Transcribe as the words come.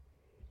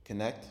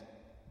Connect.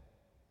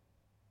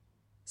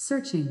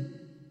 Searching.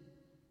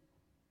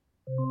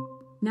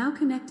 Now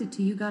connected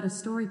to You Got a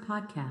Story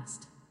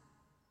podcast.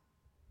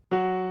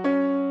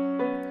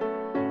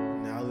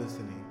 Now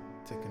listening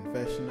to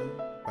Confessional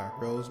by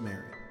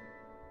Rosemary.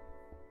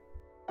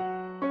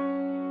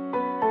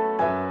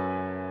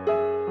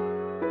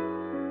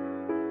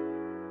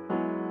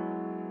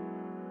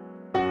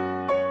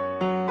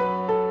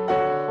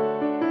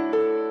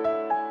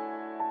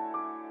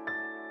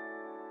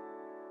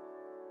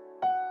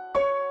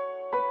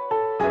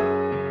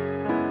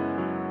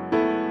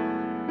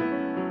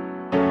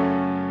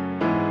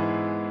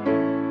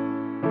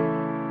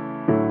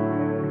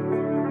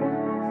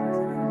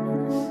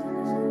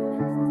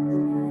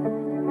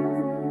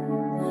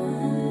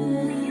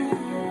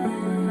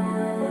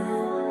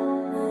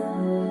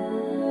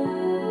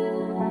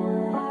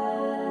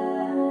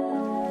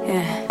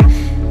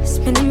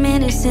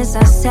 Since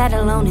I sat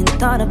alone and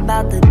thought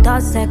about the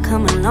thoughts that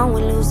come along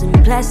with losing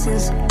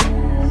blessings.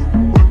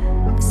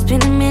 It's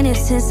been a minute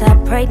since I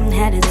prayed and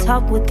had a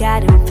talk with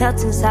God and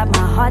felt inside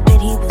my heart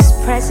that He was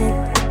present.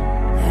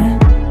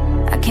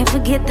 I can't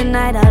forget the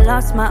night I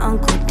lost my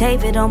Uncle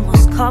David,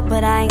 almost caught,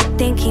 but I ain't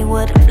think he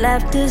would've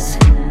left us.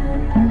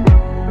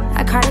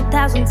 I cried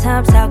 1,000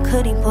 times, how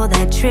could he pull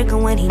that trigger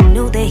when he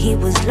knew that he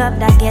was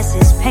loved? I guess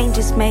his pain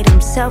just made him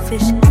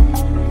selfish.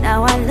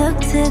 Now I look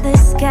to the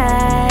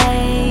sky,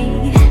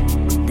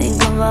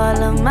 think of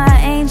all of my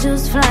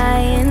angels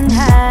flying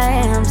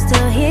high. I'm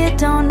still here,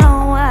 don't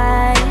know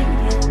why.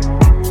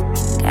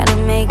 Gotta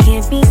make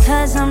it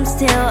because I'm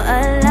still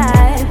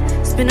alive.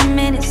 It's been a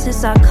minute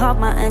since I called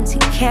my auntie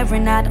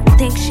Karen. I don't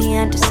think she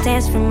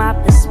understands from my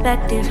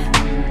perspective.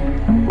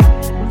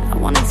 I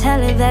wanna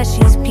tell her that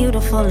she's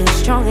beautiful and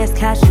strong, as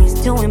how she's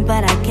doing,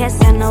 but I guess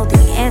I know the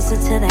answer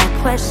to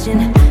that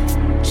question.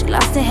 She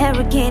lost her hair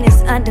again,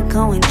 is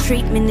undergoing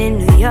treatment in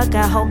New York.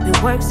 I hope it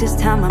works this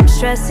time, I'm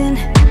stressing.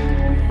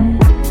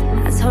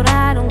 I told her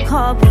I don't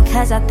call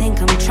because I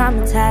think I'm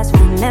traumatized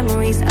from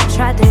memories I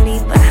tried to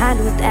leave behind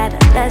with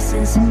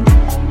adolescence.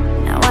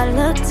 Now I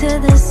look to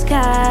the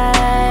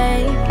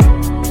sky,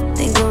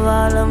 think of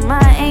all of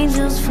my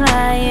angels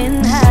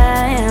flying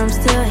high. I'm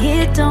still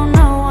here, don't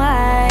know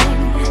why.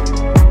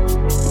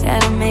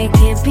 Gotta make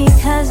it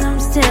because I'm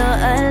still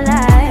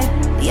alive.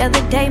 The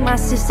other day my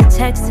sister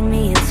texted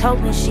me and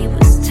told me she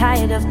was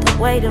tired of the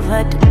weight of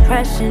her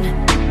depression.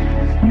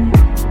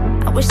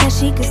 I wish that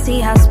she could see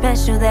how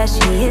special that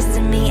she is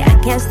to me. I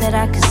guess that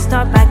I could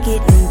start by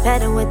getting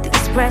better with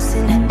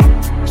expressing.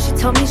 She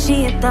told me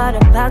she had thought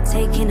about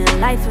taking her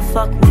life and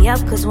fucked me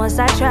up, cause once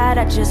I tried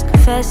I just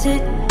confessed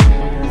it.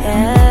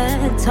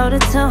 Yeah, I told her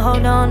to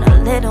hold on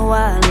a little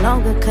while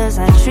longer, cause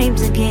our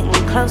dreams are getting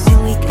closer,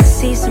 we can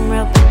see some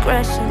real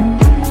progression.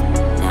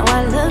 Now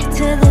I look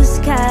to the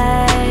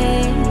sky,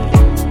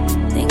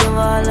 think of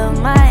all of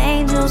my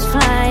angels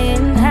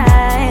flying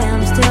high.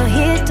 I'm still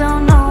here,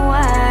 don't know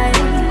why.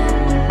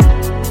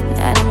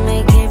 Gotta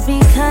make it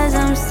because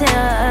I'm still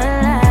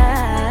alive.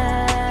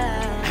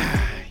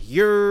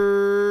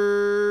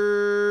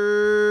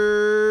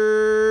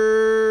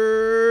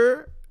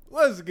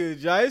 What's good,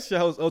 Jai? It's your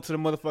host, O to the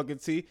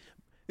motherfucking T.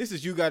 This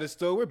is You Got a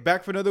Story. We're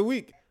back for another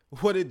week.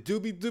 What it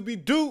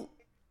doobie do?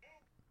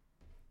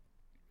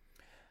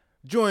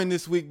 Joined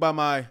this week by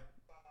my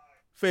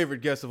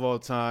favorite guest of all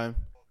time.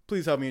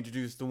 Please help me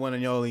introduce the one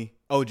and only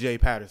OJ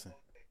Patterson.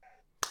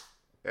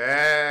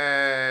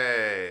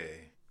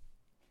 Hey,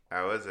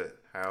 how is it?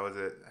 How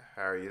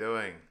are you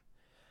doing?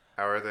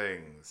 How are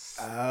things?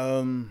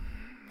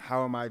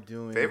 How am I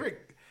doing?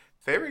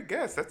 Favorite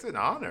guest. That's an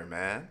honor,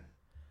 man.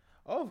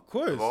 Oh, of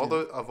course.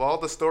 Of all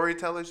the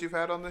storytellers you've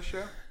had on this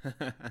show.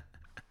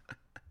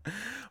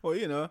 Well,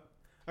 you know,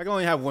 I can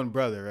only have one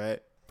brother,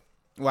 right?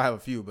 Well, I have a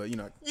few, but you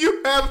know.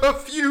 You have a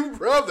few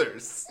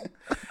brothers.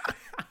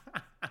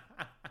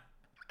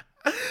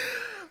 But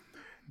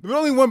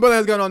only one brother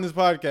has gotten on this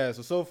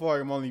podcast, so far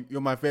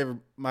you're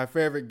my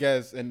favorite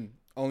guest and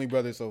only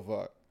brother so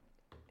far.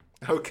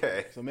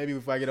 Okay. So maybe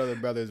if I get other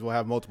brothers, we'll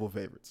have multiple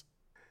favorites.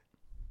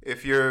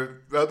 If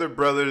your other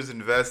brothers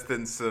invest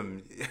in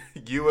some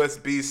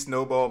USB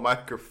snowball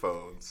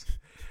microphones,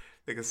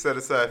 they can set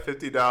aside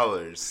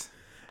 $50.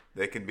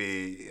 They can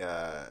be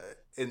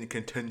in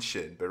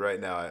contention, but right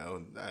now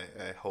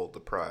I hold the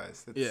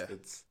prize.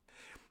 It's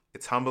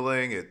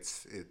humbling.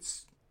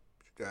 It's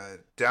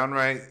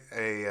downright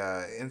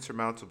a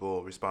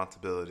insurmountable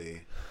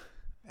responsibility,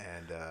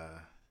 and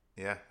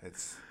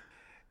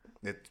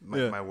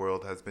my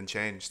world has been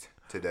changed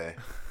today.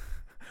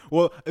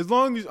 Well, as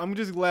long as I'm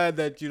just glad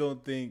that you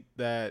don't think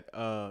that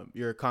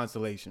you're a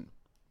consolation.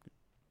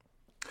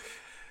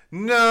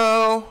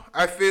 No,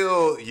 I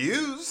feel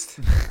used.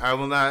 I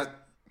will not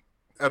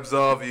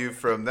absolve you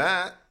from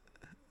that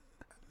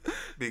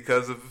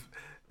because of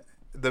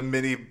the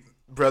many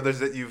brothers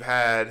that you've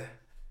had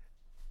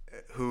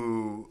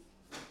who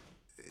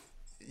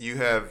you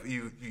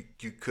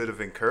could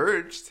have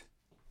encouraged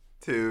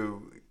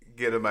to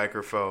get a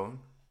microphone,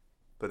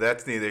 but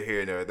that's neither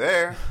here nor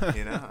there.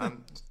 You know,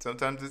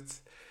 sometimes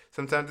it's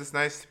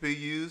nice to be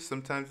used.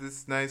 Sometimes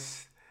it's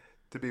nice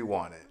to be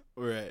wanted.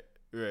 Right.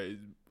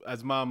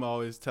 As Mom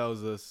always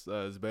tells us,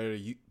 it's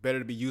better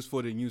to be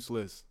useful than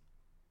useless.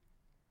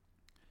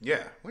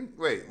 Yeah. When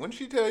did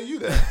she tell you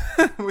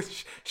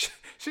that?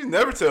 she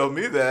never told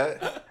me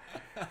that.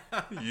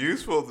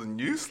 Useful than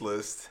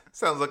useless.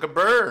 Sounds like a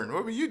burn.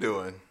 What were you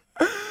doing?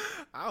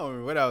 I don't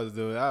remember what I was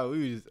doing.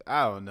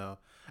 I don't know.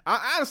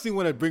 I honestly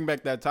want to bring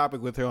back that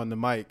topic with her on the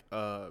mic,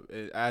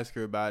 and ask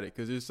her about it,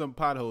 because there's some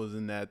potholes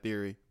in that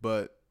theory.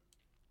 But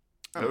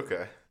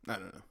Okay. I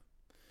don't know.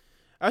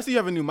 I see you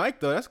have a new mic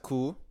though. That's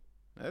cool.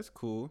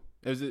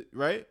 Is it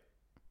right?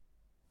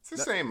 It's the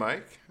same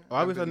mic. Oh,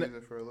 I've been using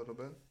it for a little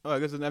bit. Oh, I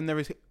guess I've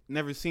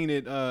never seen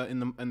it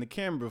in the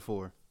camera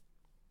before.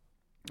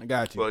 I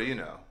got you. Well,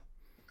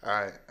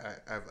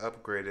 I've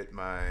upgraded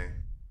my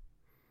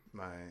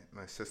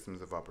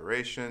systems of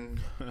operation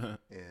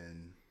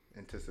in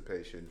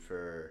anticipation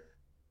for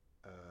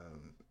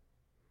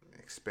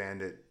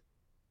expanded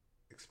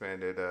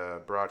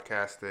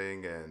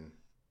broadcasting and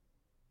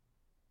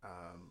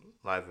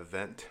live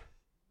event.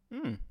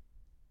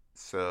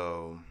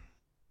 So,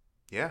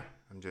 yeah,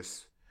 I'm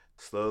just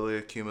slowly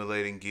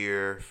accumulating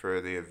gear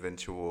for the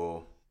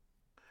eventual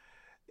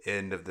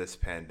end of this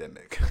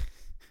pandemic.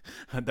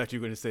 I thought you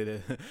were going to say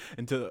that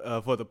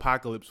until for the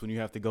apocalypse, when you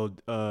have to go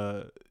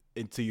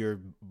into your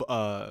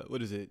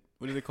what is it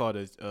called?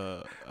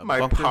 My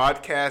bunker?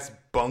 Podcast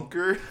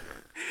bunker.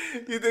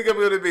 You think I'm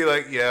going to be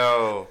like,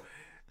 yo,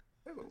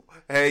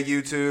 hey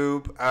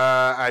YouTube,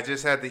 I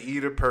just had to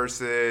eat a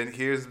person.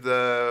 Here's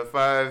the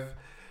five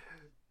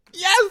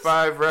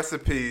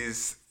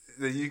recipes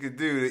that you could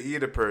do to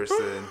eat a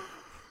person.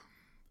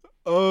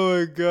 Oh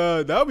my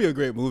god, that would be a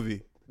great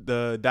movie.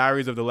 The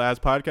Diaries of the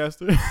Last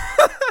Podcaster.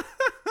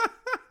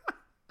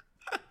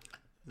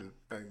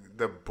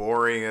 The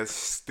boringest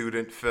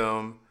student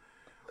film.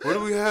 What do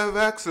we have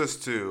access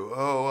to?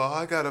 Oh, well,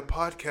 I got a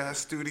podcast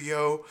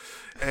studio,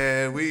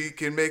 and we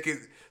can make it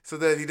so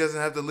that he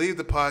doesn't have to leave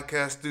the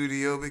podcast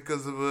studio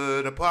because of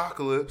an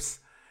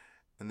apocalypse.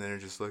 And then they're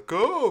just like,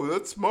 oh,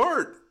 that's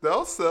smart.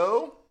 That'll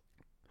sell.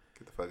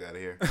 Get the fuck out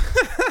of here.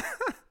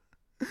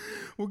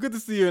 Well, good to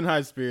see you in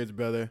high spirits,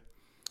 brother.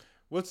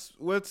 What's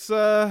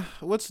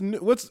in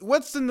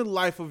the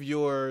life of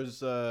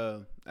yours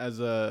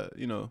as a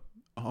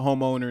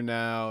homeowner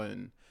now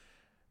and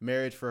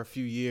married for a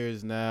few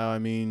years now? I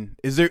mean,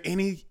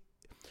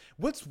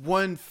 what's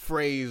one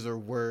phrase or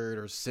word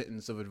or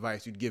sentence of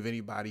advice you'd give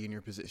anybody in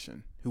your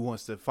position who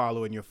wants to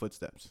follow in your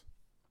footsteps?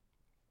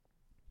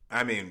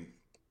 I mean,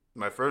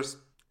 my first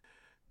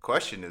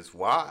question is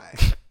why?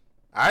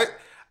 I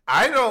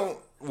don't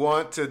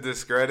want to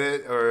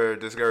discredit or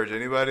discourage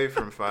anybody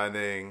from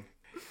finding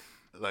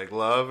like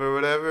love or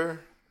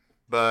whatever,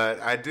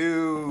 but I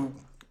do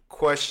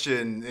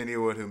question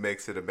anyone who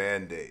makes it a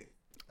mandate.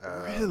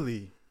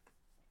 Really?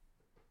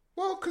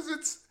 Well, because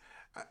it's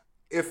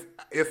if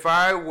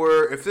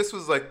this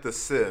was like The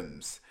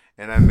Sims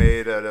and I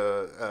made if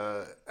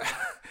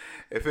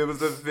it was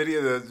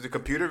the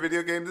computer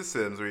video game The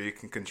Sims where you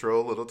can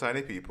control little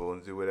tiny people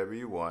and do whatever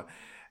you want,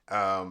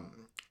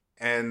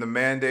 and the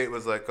mandate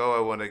was like, oh, I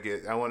want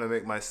to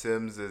make my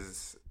Sims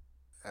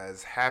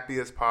as happy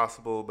as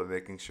possible, but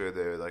making sure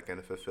they're like in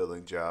a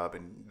fulfilling job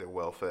and they're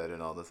well fed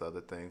and all those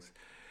other things.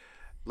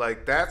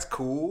 Like, that's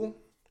cool.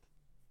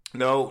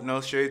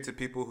 No shade to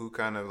people who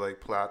kind of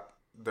like plot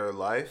their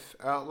life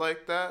out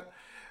like that.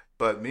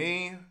 But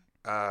me,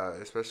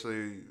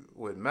 especially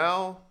with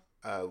Mel,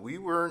 we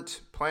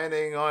weren't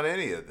planning on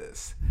any of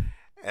this.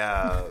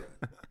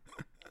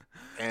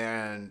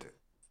 And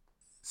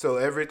so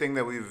everything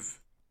that we've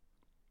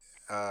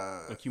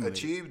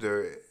achieved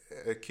or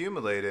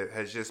accumulated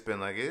has just been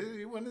like,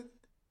 you want to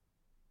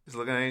just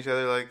looking at each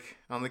other like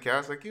on the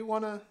couch, like, you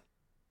want to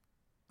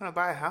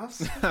buy a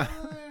house? You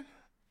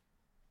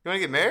want to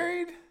get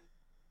married?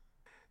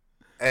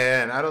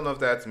 And I don't know if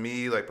that's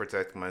me like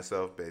protecting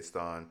myself based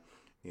on,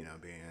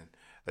 being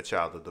a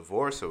child of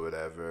divorce or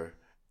whatever.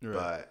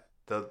 Right.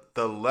 But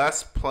the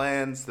less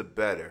plans, the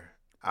better.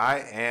 I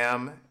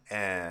am,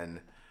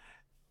 and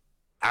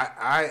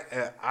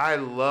I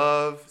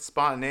love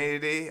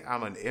spontaneity.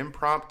 I'm an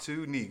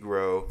impromptu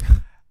Negro.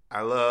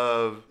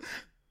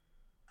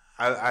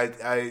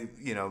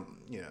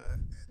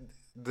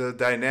 The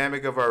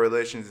dynamic of our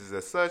relations is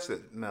as such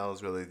that Mel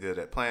is really good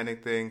at planning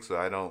things, so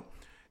I don't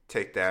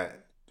take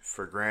that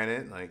for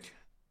granted. Like,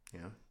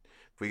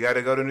 if we got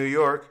to go to New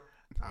York,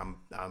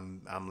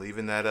 I'm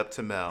leaving that up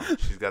to Mel.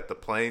 She's got the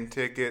plane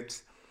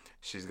tickets,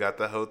 she's got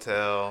the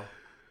hotel,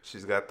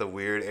 she's got the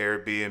weird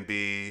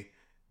Airbnb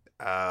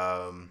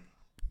on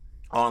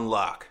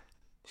lock.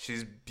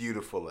 She's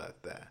beautiful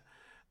at that.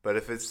 But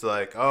if it's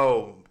like,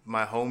 oh,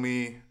 my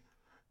homie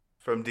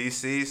from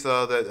DC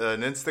saw that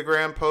an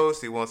Instagram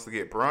post, he wants to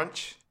get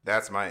brunch,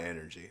 that's my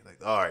energy.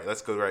 Like, all right,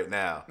 let's go right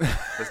now.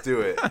 Let's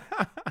do it.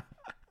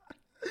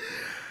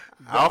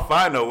 I'll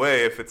find a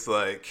way if it's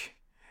like,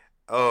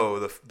 oh,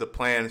 the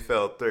plan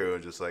fell through.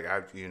 And just like,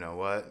 you know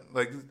what?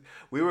 Like,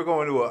 we were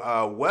going to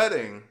a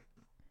wedding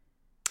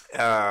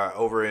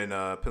over in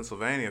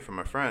Pennsylvania for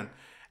my friend.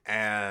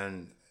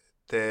 And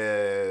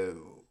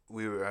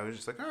I was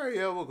just like, all right,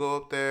 yeah, we'll go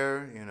up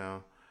there.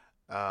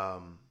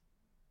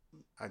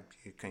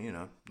 You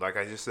can, like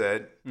I just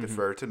said,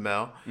 defer to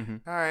Mel.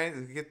 All right,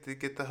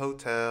 get the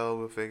hotel.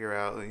 We'll figure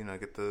out,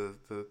 get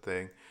the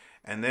thing.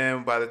 And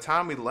then by the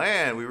time we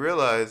land, we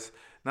realize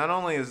not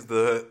only is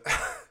the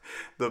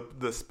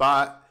the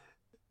spot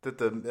that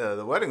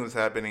the wedding was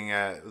happening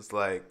at was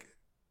like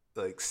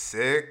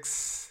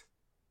 6,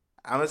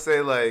 I'm gonna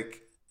say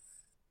like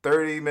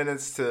 30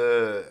 minutes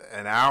to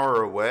an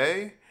hour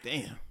away.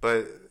 Damn.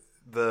 But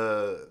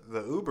the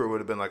Uber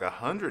would have been like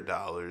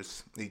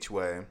 $100 each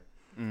way.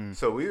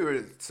 So we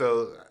were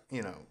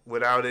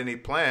without any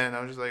plan. I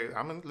was just like,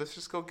 let's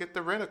just go get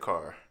the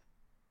rent-a-car.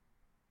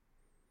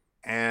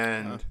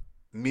 And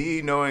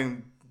me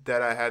knowing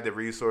that I had the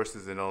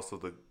resources and also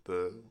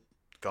the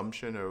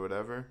gumption or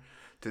whatever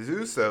to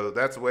do so,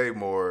 that's way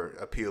more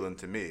appealing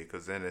to me,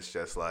 because then it's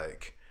just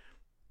like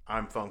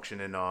I'm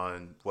functioning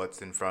on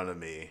what's in front of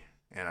me,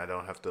 and I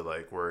don't have to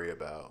like worry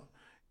about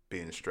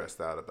being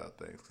stressed out about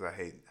things, because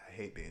I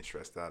hate being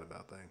stressed out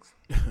about things.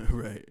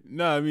 Right.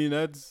 No, I mean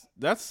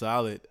that's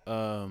solid.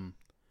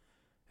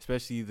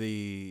 Especially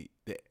the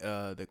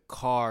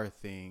car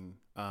thing.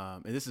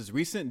 And this is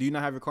recent. Do you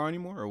not have your car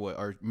anymore, or what?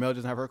 Or Mel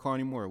doesn't have her car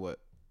anymore, or what?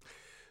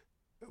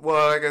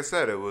 Well, like I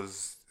said,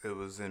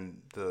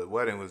 the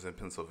wedding was in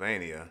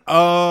Pennsylvania.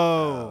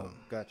 Oh,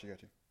 got you.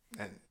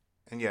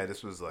 And yeah,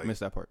 this was like Missed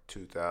that part.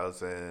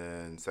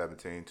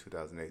 2017,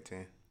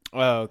 2018.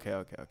 Oh,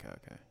 okay.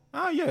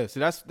 Oh yeah, so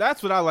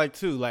that's what I like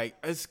too. Like,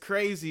 it's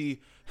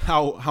crazy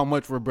how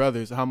much we're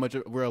brothers, how much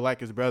we're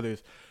alike as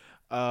brothers.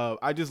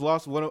 I just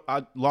lost one.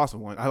 I lost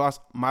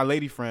my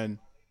lady friend.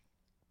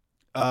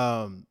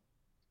 For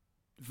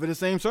the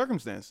same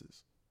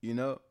circumstances,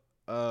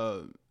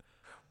 Well,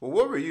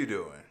 what were you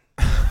doing?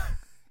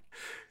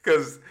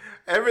 Because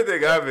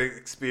everything I've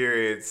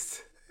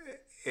experienced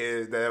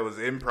that was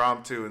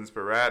impromptu and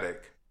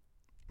sporadic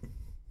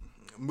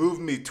moved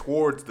me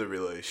towards the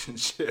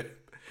relationship.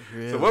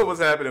 Really? So what was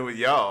happening with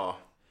y'all?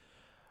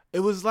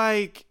 It was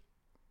like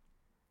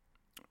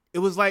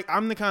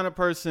I'm the kind of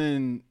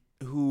person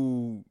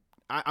who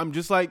I'm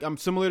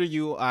similar to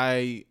you.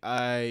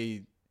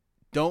 I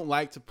don't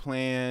like to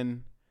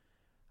plan,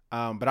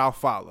 but I'll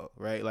follow,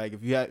 right? Like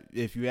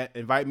if you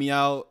invite me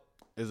out,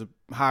 there's a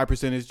high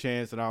percentage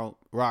chance that I'll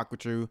rock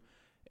with you,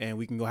 and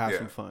we can go have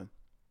some fun.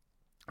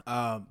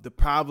 The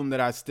problem that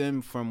I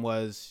stemmed from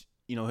was,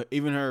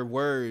 even her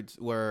words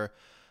were,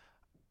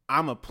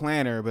 I'm a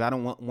planner, but I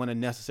don't want to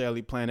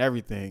necessarily plan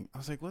everything. I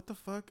was like, what the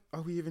fuck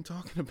are we even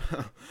talking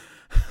about?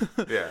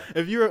 Yeah.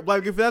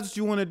 If that's what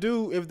you want to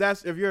do,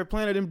 if you're a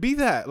planner, then be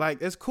that.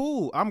 Like, it's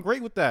cool. I'm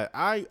great with that.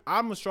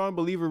 I'm a strong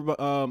believer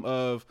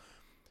of,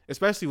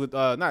 especially with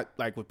not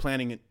like with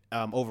planning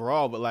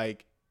overall, but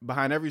like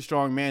behind every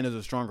strong man is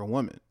a stronger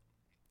woman.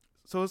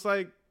 So it's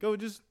like, go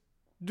just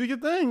do your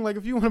thing. Like,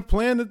 if you want to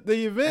plan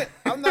the event,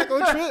 I'm not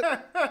gonna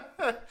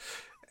trip.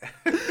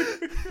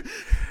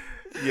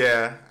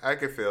 Yeah, I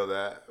could feel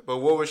that. But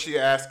what was she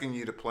asking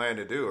you to plan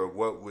to do, or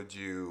what would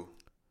you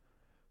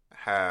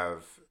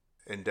have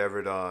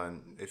endeavored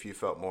on if you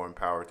felt more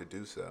empowered to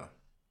do so?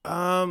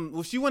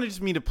 Well, she wanted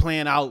just me to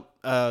plan out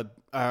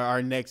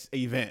our next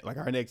event, like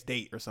our next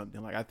date or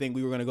something. Like, I think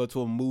we were gonna go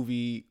to a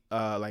movie,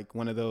 like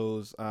one of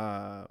those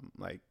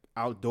like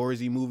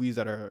outdoorsy movies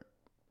that are,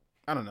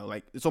 I don't know,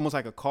 like it's almost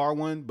like a car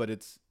one, but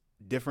it's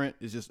different.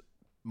 It's just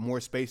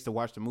more space to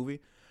watch the movie.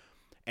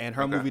 And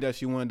her movie that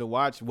she wanted to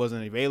watch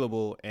wasn't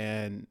available,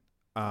 and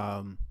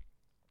I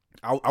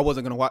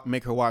wasn't gonna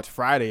make her watch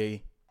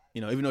Friday.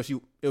 Even though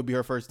it would be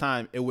her first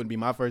time, it wouldn't be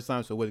my first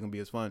time, so it wasn't gonna be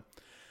as fun.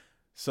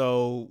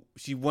 So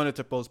she wanted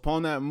to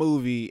postpone that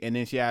movie, and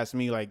then she asked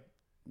me like,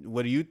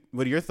 what are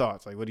your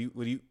thoughts? Like, what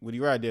are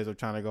your ideas of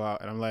trying to go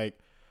out? And I'm like,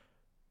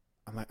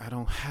 I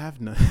don't have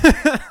none.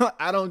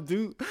 I don't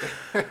do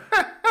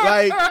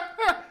like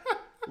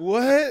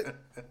what?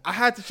 I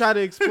had to try to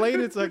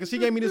explain it to her because she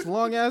gave me this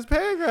long ass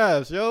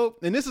paragraphs, yo.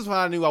 And this is when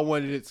I knew I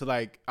wanted it to,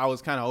 like, I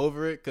was kind of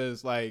over it,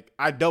 because like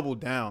I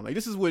doubled down. Like,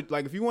 this is what,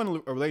 like, if you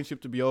want a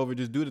relationship to be over,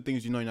 just do the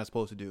things you know you're not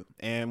supposed to do.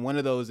 And one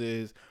of those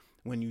is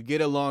when you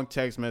get a long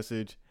text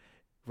message,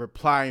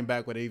 replying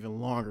back with an even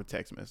longer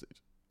text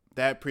message.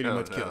 That pretty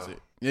much kills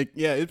it.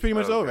 Yeah, it's pretty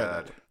much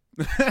over.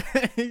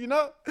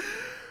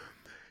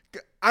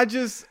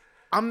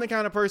 I'm the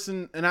kind of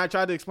person, and I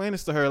tried to explain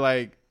this to her,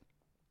 like,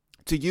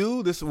 to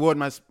you, this award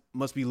must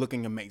be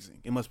looking amazing.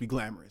 It must be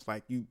glamorous.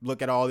 Like, you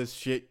look at all this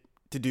shit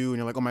to do, and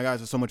you're like, oh my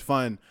gosh, it's so much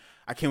fun.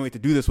 I can't wait to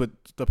do this with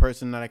the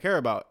person that I care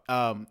about.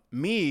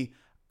 Me,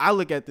 I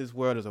look at this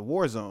world as a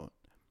war zone.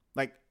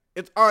 Like,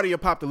 it's already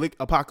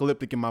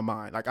apocalyptic in my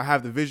mind. Like, I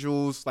have the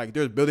visuals. Like,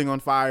 there's building on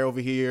fire over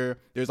here.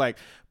 There's, like,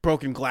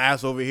 broken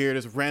glass over here.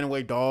 There's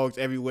runaway dogs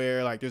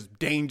everywhere. Like, there's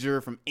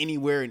danger from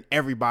anywhere and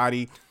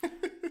everybody.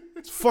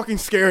 It's fucking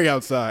scary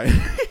outside.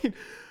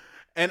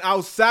 And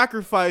I'll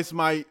sacrifice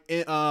my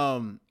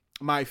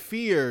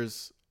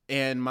fears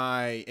and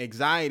my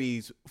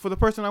anxieties for the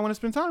person I want to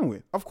spend time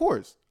with. Of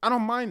course. I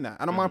don't mind that.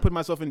 I don't mind putting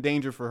myself in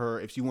danger for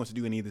her if she wants to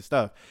do any of this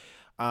stuff.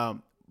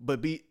 but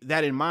be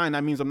that in mind,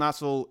 that means I'm not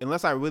so,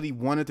 unless I really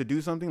wanted to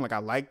do something, like I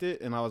liked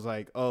it and I was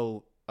like,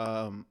 oh,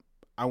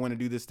 I want to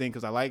do this thing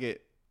because I like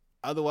it.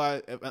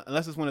 Otherwise,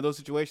 unless it's one of those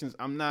situations,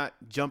 I'm not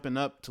jumping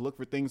up to look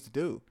for things to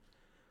do.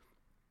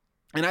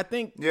 And I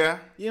think, Yeah.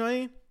 you know what I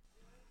mean?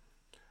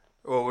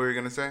 What were you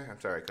going to say? I'm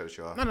sorry, I cut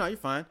you off. No, you're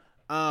fine.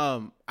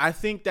 I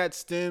think that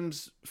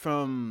stems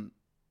from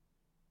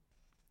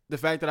the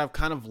fact that I've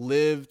kind of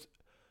lived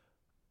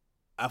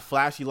a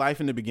flashy life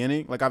in the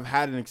beginning. Like I've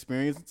had an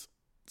experience.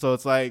 So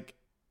it's like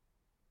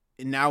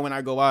now when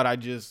I go out, I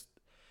just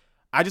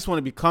want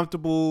to be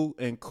comfortable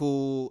and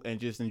cool and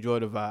just enjoy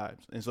the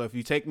vibes. And so if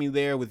you take me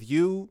there with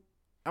you,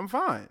 I'm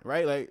fine,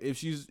 right? Like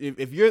if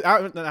you're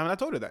out, I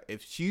told her that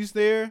if she's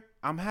there,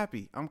 I'm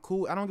happy. I'm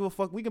cool. I don't give a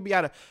fuck. We can be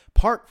at a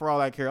park for all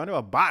I care. Under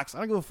a box. I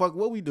don't give a fuck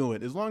what we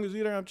doing. As long as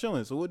you're there, I'm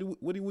chilling. So what do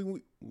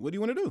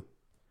you want to do?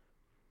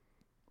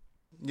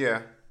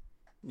 Yeah.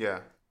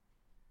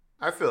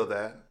 I feel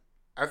that.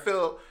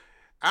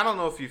 I don't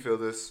know if you feel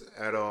this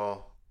at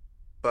all,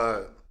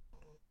 but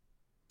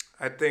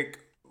I think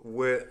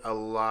with a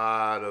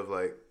lot of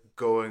like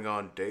going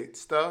on date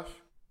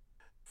stuff,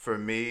 for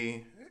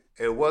me,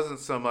 it wasn't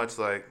so much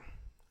like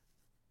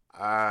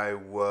I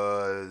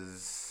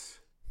was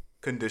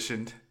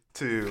conditioned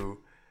to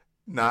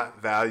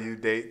not value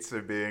dates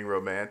or being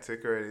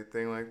romantic or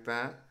anything like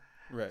that.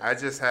 Right. I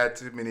just had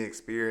too many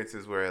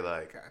experiences where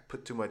like I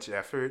put too much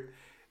effort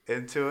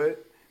into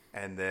it,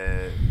 and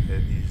then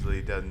it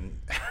usually doesn't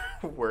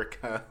work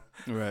out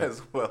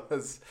as well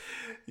as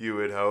you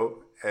would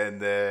hope, and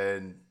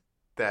then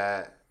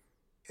that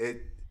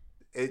it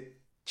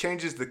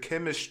changes the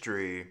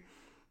chemistry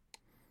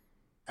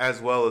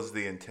as well as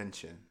the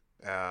intention,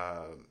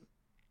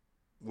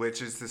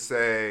 which is to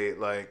say,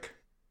 like,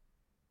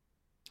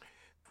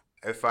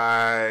 if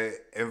I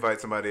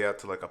invite somebody out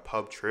to like a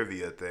pub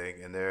trivia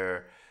thing and they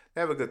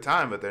have a good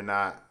time, but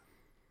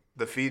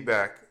the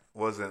feedback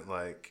wasn't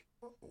like,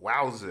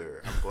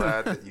 wowzer, I'm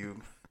glad that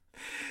you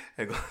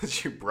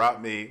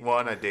brought me,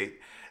 one, I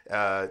date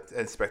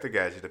Inspector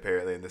Gadget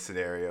apparently in this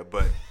scenario,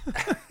 but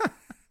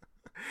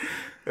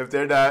if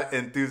they're not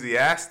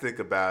enthusiastic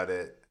about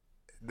it,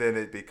 then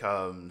it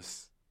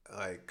becomes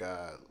like,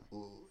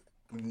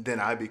 then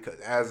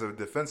as a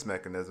defense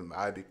mechanism,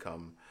 I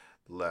become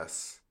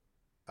less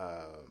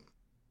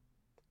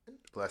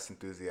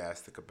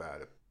enthusiastic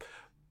about it.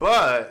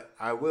 But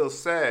I will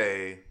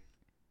say,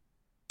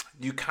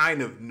 you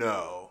kind of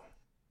know,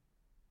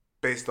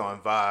 based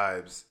on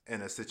vibes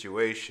in a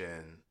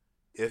situation,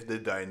 if the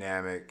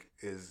dynamic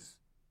is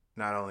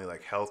not only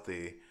like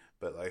healthy,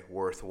 but like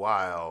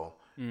worthwhile,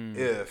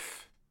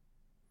 if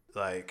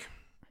like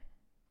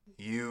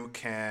you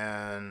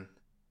can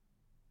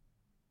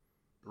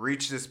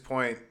reach this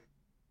point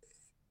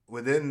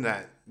within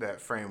that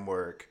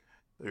framework,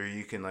 or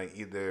you can like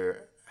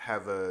either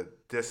have a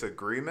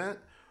disagreement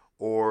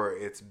or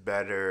it's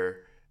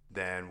better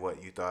than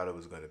what you thought it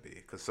was going to be.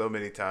 Because so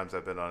many times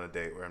I've been on a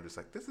date where I'm just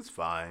like, this is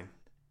fine,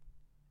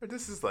 or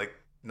this is like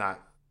not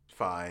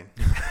fine.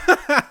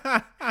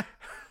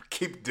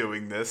 Keep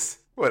doing this,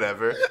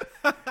 whatever.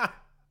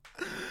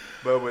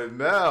 But with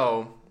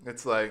Mel,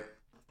 it's like,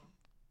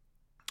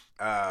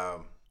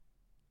 after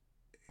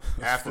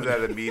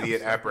that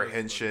immediate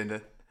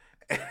apprehension,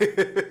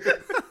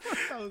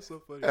 That was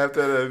so funny.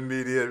 After the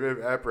immediate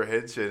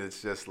apprehension,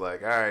 it's just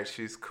like, all right,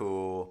 she's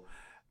cool.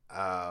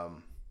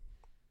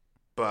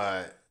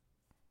 But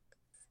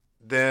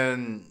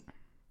then,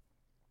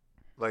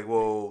 like,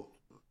 we'll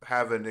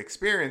have an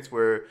experience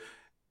where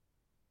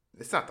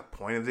it's not the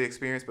point of the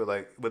experience, but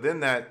like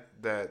within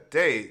that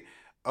date,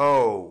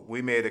 oh,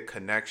 we made a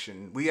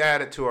connection. We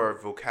added to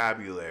our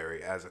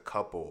vocabulary as a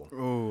couple.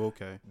 Oh,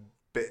 okay.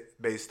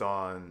 Based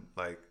on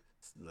like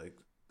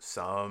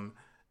some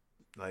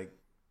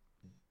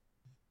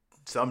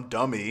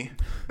dummy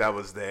that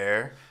was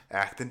there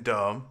acting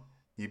dumb.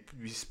 You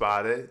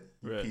spot it,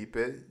 you peep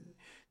it,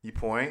 you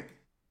point,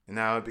 and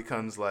now it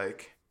becomes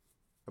like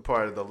a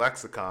part of the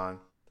lexicon.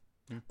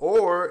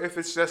 Or if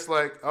it's just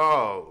like,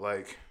 oh,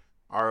 like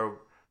our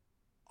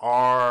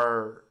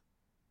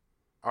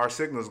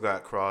signals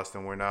got crossed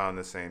and we're not on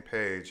the same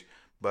page,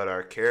 but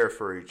our care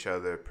for each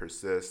other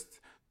persists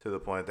to the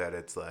point that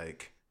it's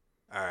like,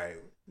 all right,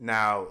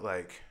 now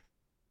like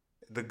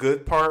the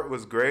good part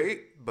was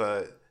great,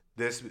 but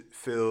this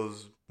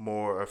feels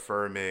more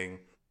affirming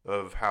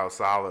of how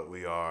solid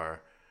we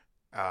are.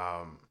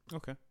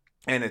 Okay.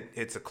 And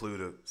it's a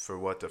clue for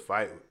what to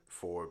fight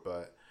for,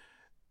 but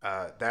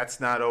that's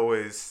not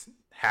always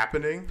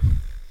happening.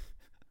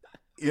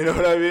 You know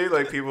what I mean?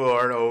 Like, people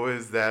aren't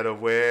always that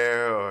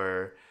aware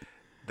or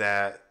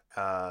that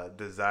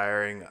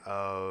desiring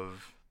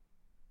of.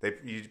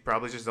 You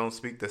probably just don't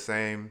speak the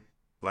same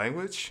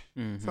language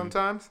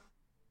sometimes,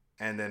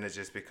 and then it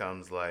just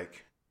becomes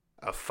like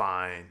a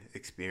fine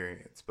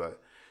experience.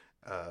 But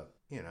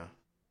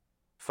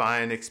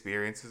fine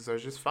experiences are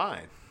just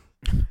fine.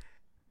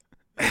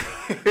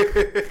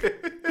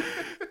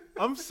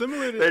 I'm I'm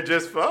similar to. They're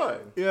just fun.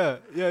 Yeah.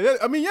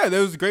 I mean, yeah, that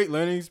was a great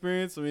learning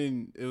experience. I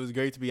mean, it was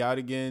great to be out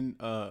again.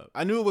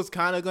 I knew it was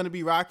kind of going to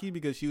be rocky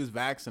because she was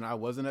vaxxed and I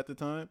wasn't at the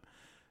time.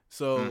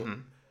 So,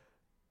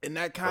 and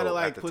that kind of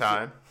like at the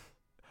time.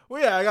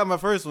 Well, yeah, I got my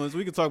first one, so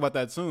we can talk about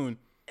that soon.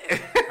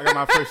 I got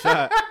my first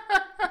shot.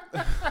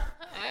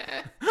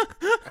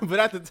 But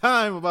at the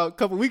time, about a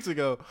couple weeks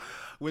ago,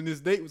 when this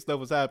date stuff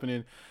was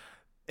happening,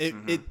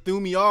 it threw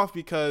me off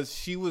because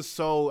she was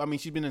so. I mean,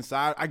 she's been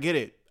inside. I get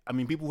it. I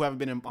mean, people who haven't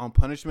been on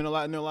punishment a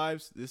lot in their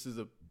lives, this is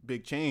a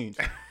big change.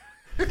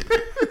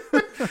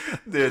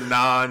 The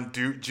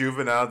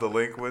non-juvenile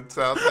delinquents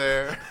out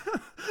there.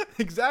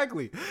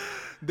 Exactly.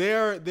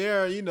 They're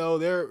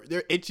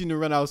itching to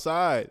run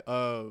outside.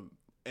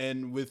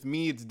 And with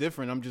me, it's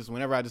different. I'm just,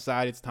 whenever I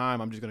decide it's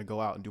time, I'm just going to go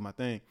out and do my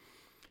thing.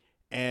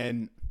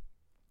 And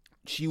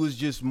she was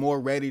just more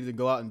ready to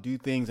go out and do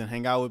things and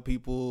hang out with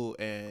people.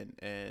 And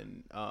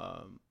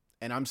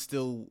I'm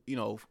still,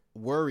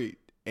 worried.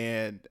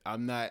 And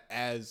I'm not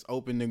as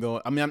open to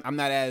go. I mean, I'm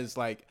not as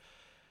like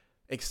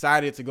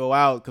excited to go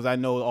out because I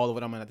know all of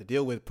what I'm going to have to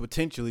deal with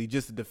potentially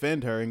just to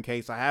defend her in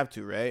case I have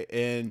to. Right.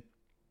 And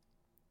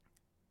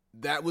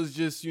that was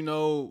just,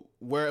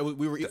 where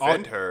we were.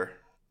 Defend her.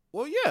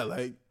 Well, yeah,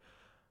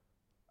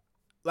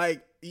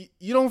 like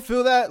you don't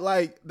feel that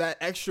like that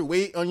extra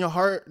weight on your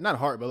heart, not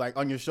heart, but like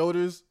on your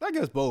shoulders. I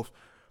guess both.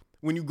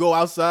 When you go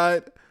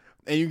outside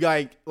and you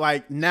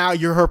like now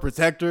you're her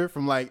protector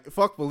from like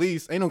fuck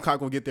police. Ain't no cop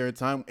gonna get there in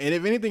time. And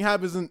if anything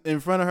happens in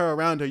front of her,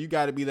 around her, you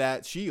got to be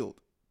that shield.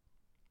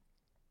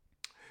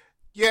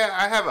 Yeah,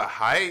 I have a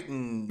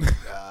heightened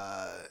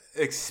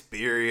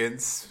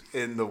experience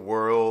in the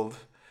world,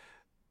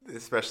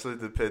 especially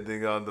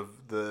depending on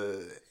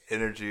the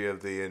energy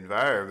of the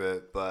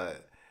environment,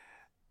 but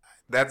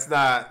that's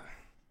not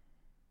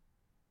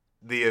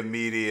the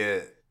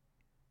immediate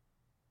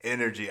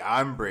energy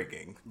I'm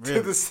bringing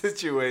to the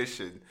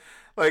situation.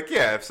 Like,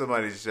 yeah, if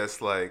somebody's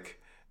just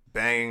like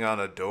banging on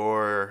a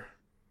door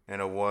in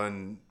a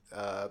one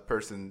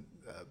person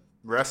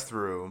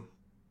restroom,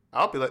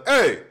 I'll be like,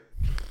 hey,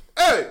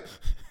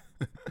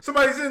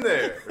 somebody's in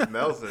there.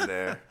 Mel's in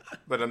there.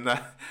 But I'm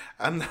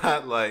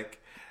not like,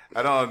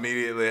 I don't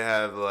immediately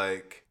have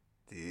like,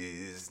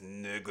 these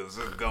niggas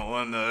are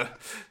going to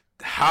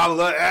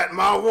holler at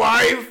my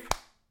wife.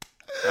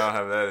 I don't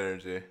have that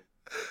energy.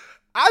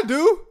 I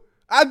do.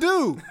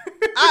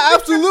 I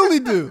absolutely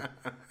do.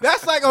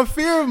 That's like a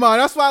fear of mine.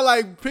 That's why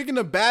like picking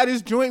the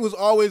baddest joint was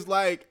always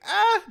like,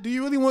 do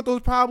you really want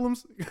those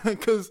problems?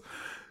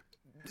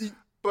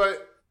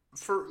 But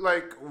for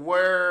like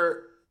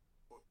where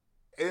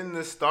in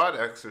this thought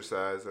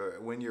exercise or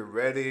when you're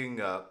readying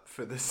up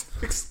for this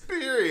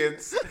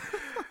experience,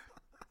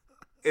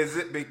 is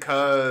it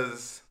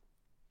because,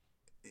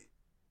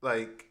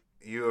 like,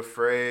 you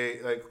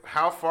afraid? Like,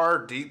 how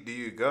far deep do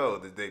you go?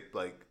 Did they,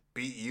 like,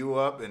 beat you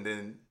up and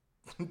then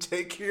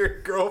take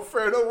your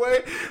girlfriend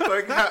away?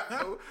 Like,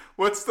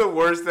 what's the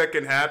worst that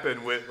can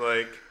happen with,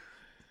 like,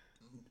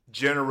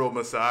 general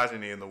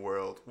misogyny in the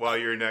world while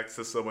you're next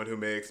to someone who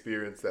may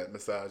experience that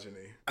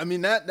misogyny? I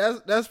mean,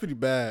 that's pretty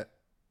bad.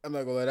 I'm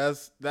not gonna lie.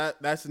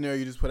 That scenario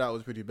you just put out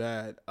was pretty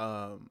bad.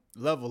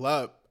 Level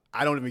Up.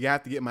 I don't even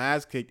have to get my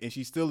ass kicked, and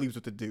she still leaves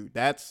with the dude.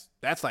 That's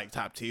like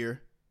top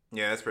tier.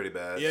 Yeah, that's pretty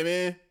bad. Yeah,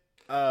 man.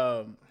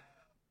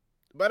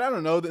 But I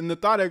don't know. In the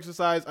thought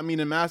exercise, I mean,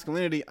 in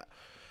masculinity,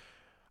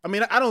 I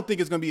mean, I don't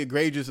think it's gonna be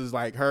egregious as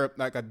like her,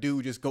 like a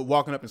dude just go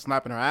walking up and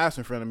slapping her ass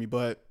in front of me.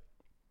 But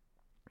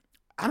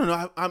I don't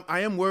know. I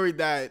am worried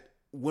that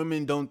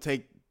women don't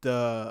take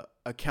the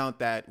account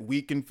that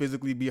we can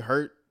physically be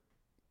hurt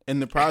in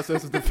the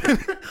process of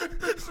defending.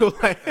 So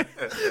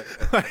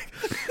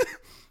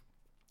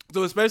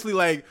so especially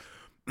like,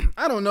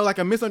 I don't know, like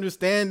a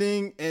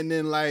misunderstanding, and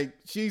then like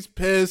she's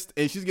pissed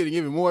and she's getting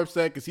even more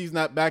upset because he's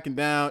not backing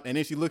down, and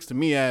then she looks to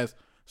me as,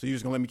 so you're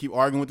just gonna let me keep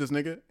arguing with this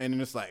nigga? And then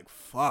it's like,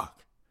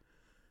 fuck,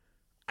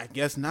 I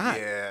guess not.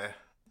 Yeah.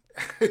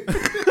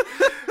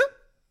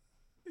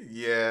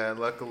 Yeah,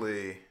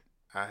 luckily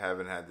I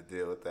haven't had to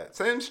deal with that.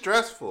 Seems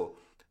stressful.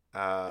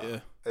 Yeah.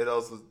 It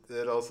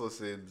also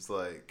seems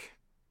like,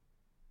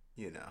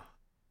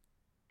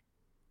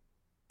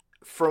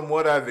 from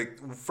what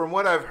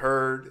I've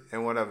heard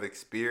and what I've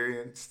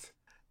experienced,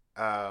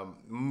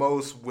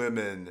 most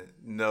women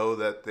know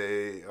that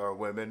they are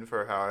women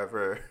for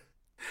however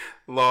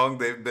long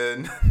they've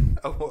been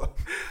a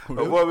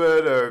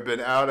woman or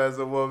been out as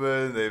a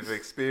woman. They've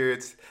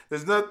experienced.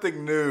 There's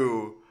nothing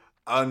new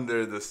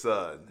under the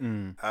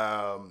sun.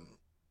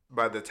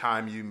 By the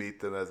time you meet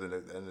them as an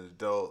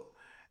adult,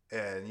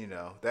 and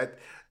that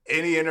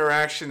any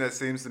interaction that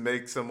seems to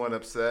make someone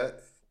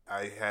upset,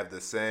 I have the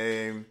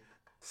same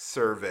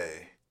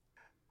survey.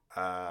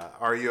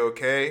 Are you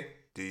okay?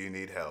 Do you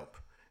need help?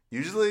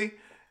 Usually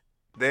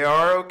they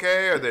are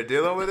okay or they're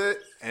dealing with it,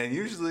 and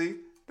usually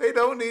they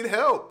don't need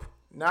help.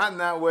 Not in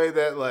that way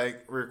that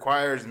like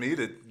requires me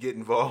to get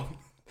involved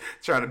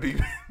trying to be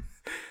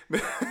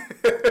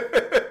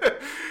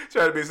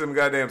some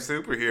goddamn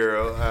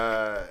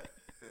superhero.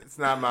 It's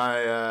not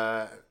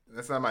my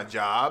that's not my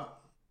job.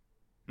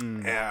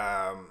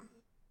 to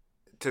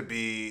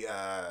be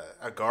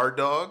a guard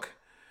dog.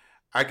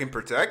 I can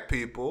protect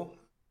people,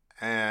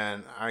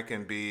 and I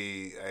can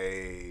be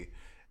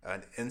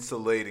an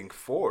insulating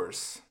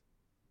force.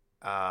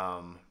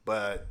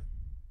 But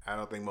I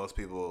don't think most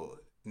people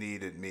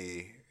needed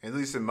me, at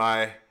least in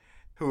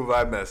who have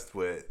I messed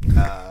with,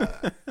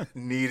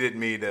 needed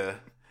me to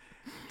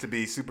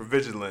be super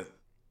vigilant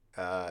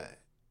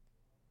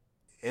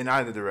in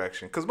either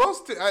direction. Because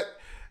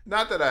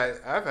not that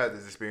I've had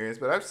this experience,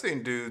 but I've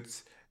seen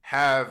dudes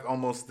have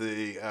almost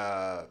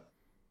the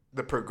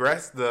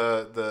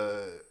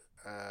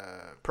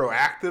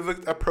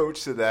proactive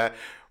approach to that,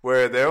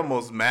 where they're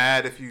almost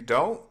mad if you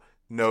don't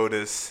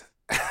notice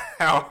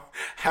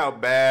how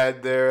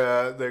bad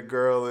their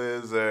girl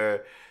is,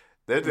 or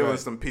they're doing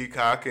some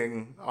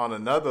peacocking on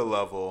another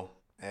level.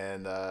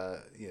 And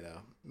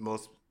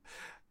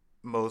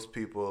most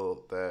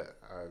people that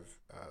I've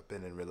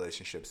been in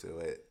relationships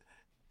with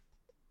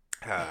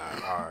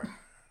are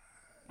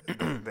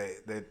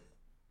they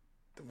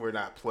we're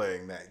not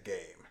playing that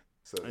game,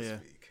 so to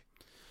speak.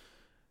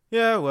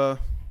 Yeah, well,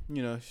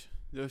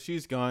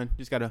 she's gone.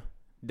 Just gotta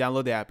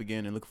download the app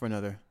again and look for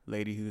another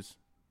lady who's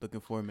looking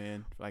for a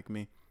man like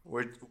me.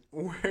 Where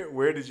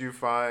did you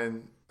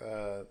find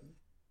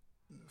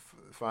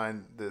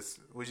this?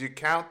 Would you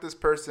count this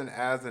person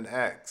as an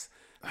ex?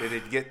 Did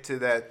it get to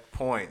that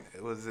point?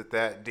 Was it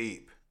that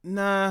deep?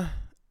 Nah,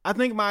 I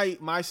think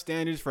my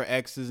standards for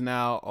exes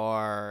now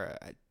are: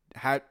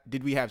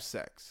 did we have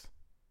sex?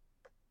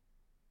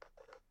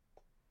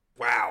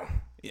 Wow.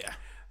 Yeah.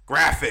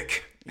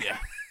 Graphic. Yeah.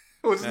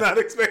 I was not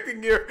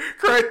expecting your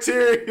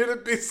criteria to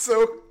be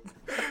so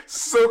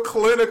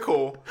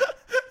clinical.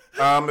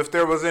 If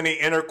there was any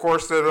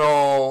intercourse at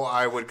all,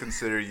 I would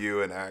consider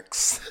you an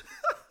ex.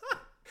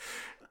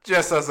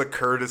 Just as a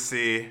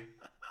courtesy.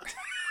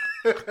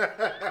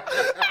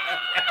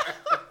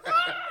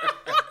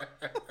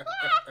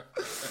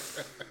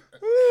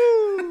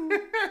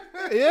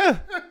 Yeah.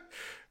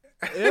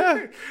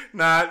 Yeah.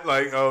 Not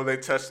like, oh, they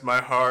touched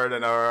my heart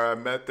and I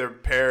met their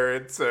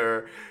parents,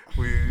 or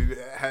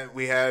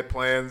we had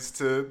plans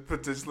to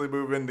potentially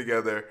move in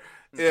together.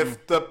 Mm-hmm.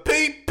 If the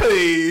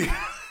pee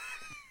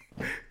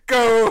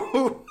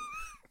go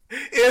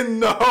in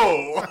the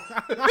hole.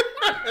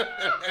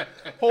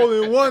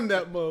 Hole in one,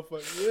 that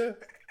motherfucker. Yeah.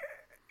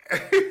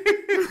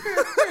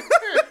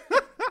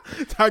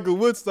 Tiger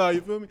Woods style,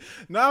 you feel me?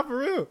 Nah, for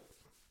real.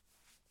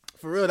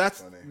 For real,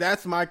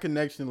 that's my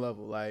connection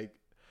level. Like,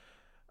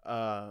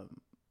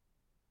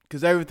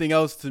 because everything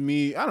else to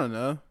me, I don't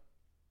know.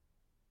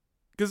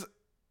 Because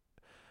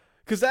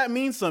that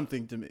means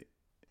something to me.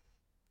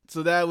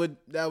 So that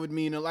would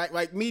mean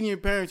like meeting your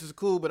parents is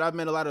cool, but I've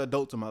met a lot of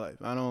adults in my life.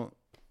 I don't.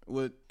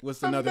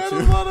 What's another two?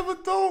 I've met a lot of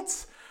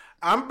adults.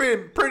 I'm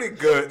being pretty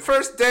good.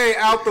 First day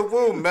out the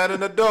womb, met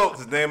an adult.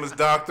 His name is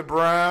Dr.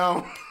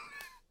 Brown.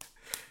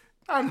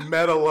 I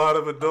met a lot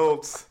of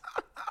adults.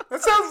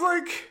 That sounds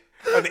like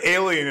an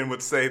alien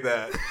would say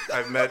that.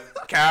 I've met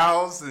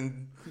cows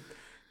and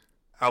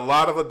a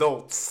lot of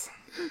adults.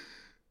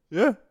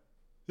 Yeah.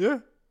 Yeah.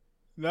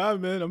 Nah,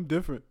 man, I'm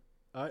different.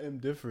 I am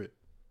different.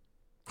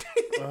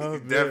 Oh,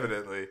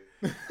 definitely.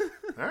 All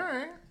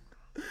right.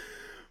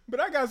 But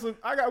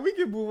we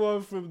can move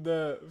on from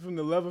the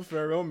love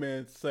affair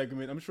romance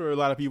segment. I'm sure a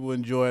lot of people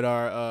enjoyed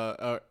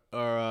our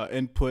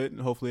input, and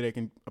hopefully they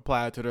can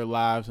apply it to their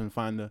lives and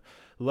find the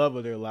love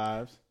of their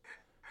lives.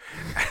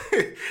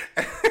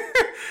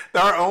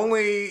 The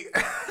only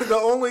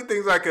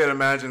things I could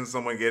imagine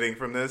someone getting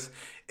from this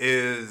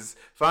is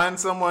find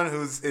someone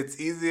it's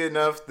easy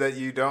enough that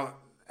you don't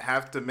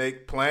have to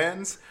make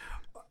plans,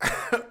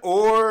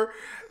 or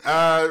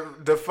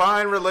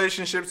define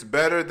relationships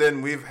better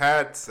than we've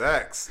had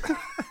sex.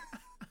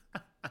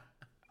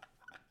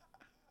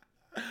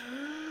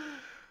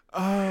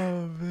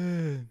 Oh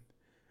man,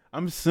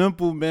 I'm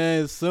simple,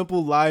 man.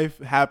 Simple life,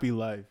 happy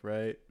life,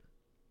 right?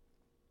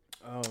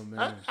 Oh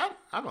man,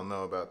 I don't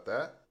know about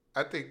that.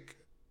 I think.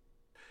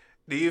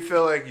 Do you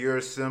feel like you're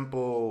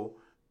simple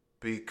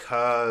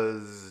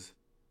because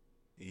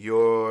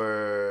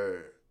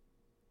you're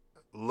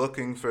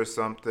looking for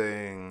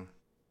something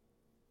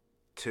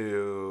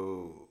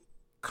to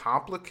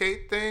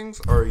complicate things,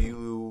 or are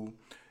you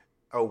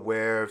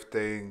aware of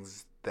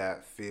things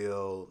that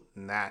feel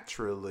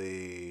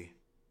naturally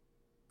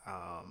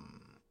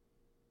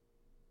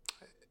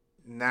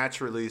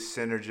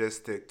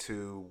synergistic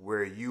to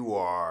where you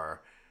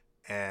are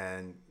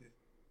and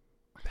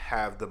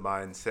have the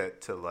mindset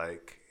to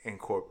like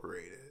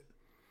incorporate it?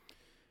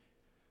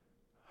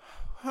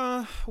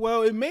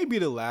 Well, it may be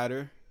the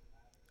latter.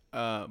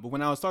 But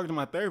when I was talking to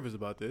my therapist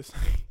about this,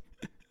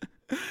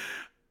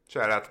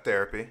 shout out to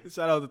therapy.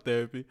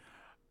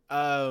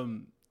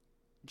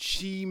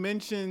 She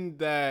mentioned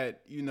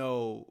that,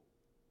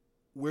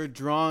 we're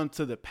drawn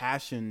to the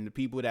passion, the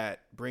people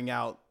that bring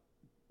out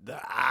the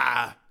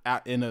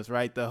out in us,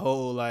 right? The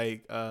whole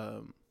like, I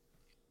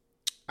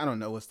don't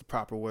know what's the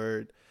proper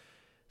word.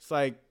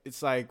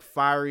 it's like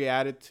fiery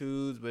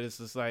attitudes, but it's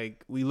just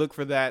like we look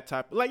for that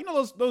type, like, you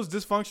know, those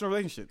dysfunctional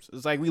relationships.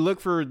 It's like we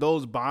look for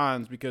those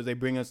bonds because they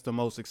bring us the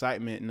most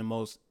excitement and the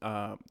most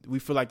we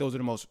feel like those are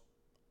the most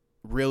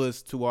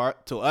realist to us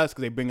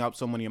because they bring up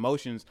so many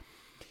emotions.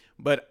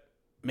 But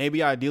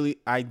maybe ideally,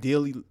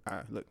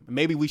 look,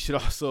 maybe we should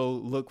also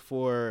look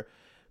for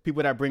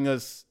people that bring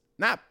us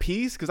not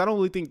peace, because I don't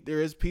really think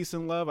there is peace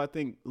in love. I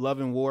think love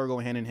and war go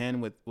hand in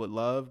hand with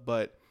love,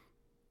 but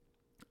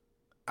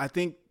I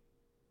think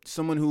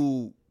someone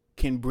who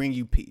can bring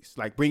you peace,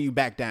 like bring you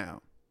back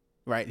down,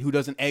 right? Who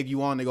doesn't egg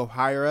you on to go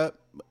higher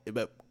up,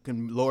 but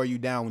can lower you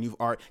down when you've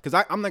already.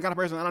 Because I'm that kind of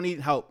person. I don't need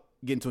help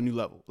getting to a new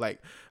level. Like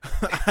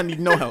I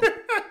need no help,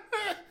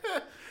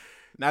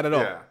 not at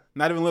all,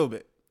 not even a little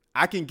bit.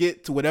 I can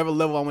get to whatever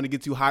level I want to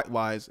get to height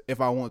wise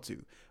if I want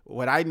to.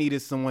 What I need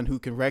is someone who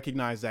can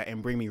recognize that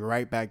and bring me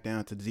right back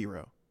down to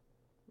zero.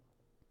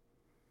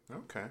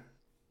 Okay,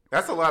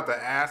 that's a lot to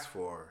ask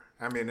for.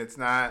 I mean, it's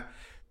not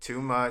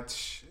too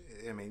much.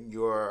 I mean,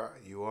 you are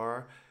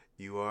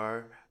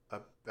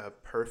a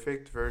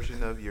perfect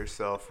version of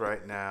yourself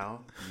right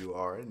now. You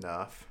are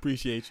enough.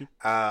 Appreciate you.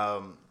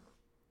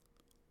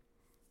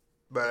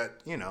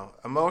 But you know,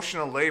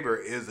 emotional labor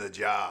is a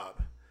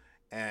job,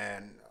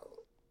 and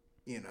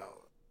you know,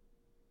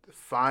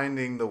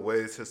 finding the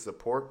ways to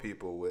support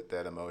people with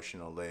that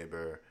emotional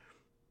labor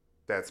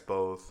that's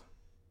both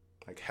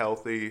like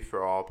healthy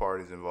for all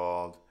parties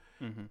involved,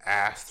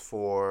 asked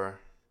for,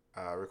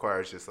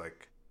 requires just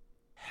like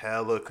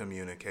hella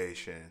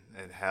communication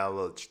and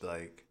hella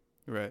like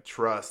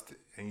trust,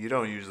 and you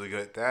don't usually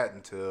get that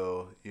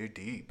until you're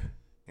deep,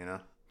 you know.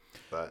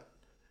 But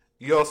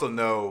you also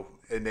know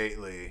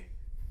innately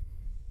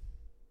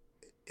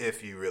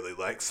if you really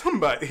like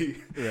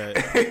somebody,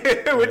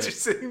 which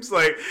seems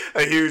like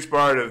a huge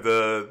part of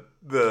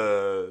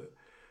the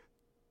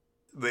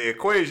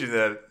equation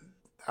that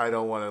I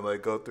don't want to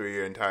like go through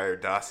your entire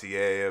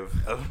dossier of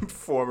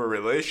former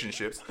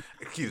relationships.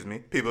 Excuse me,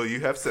 people you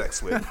have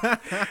sex with.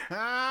 But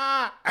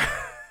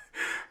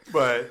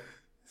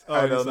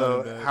I don't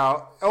know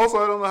how. Also,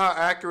 I don't know how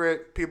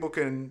accurate people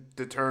can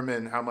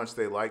determine how much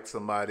they like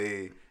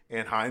somebody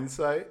in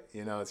hindsight.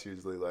 You know, it's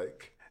usually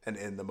like an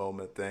in the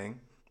moment thing.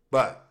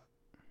 But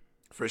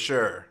for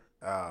sure,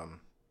 I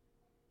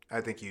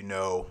think you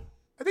know.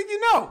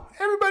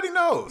 Everybody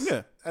knows.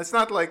 Yeah, it's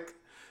not like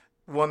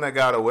one that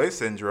got away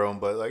syndrome,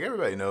 but like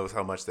everybody knows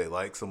how much they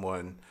like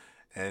someone,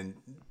 and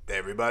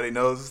everybody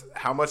knows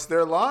how much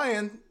they're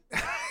lying.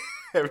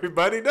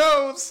 Everybody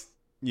knows.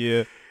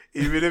 Yeah.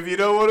 Even if you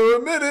don't want to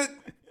admit it.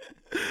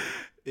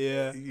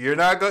 Yeah. You're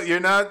not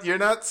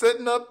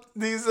setting up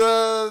these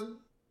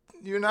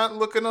you're not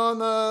looking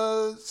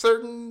on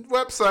certain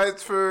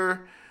websites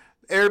for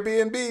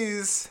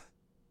Airbnbs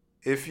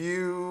if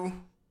you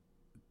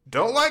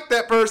don't like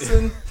that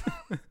person.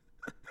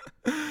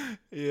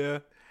 Yeah,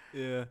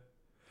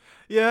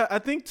 I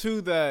think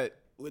too that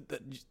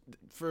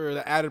for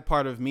the added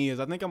part of me is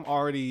I think I'm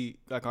already,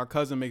 like, our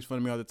cousin makes fun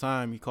of me all the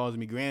time. He calls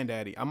me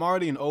granddaddy. I'm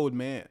already an old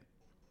man.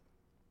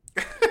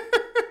 You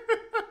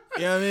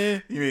know what I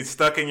mean? You mean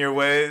stuck in your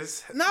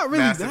ways? Not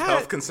really. Massive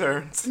health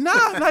concerns?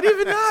 Nah, not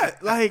even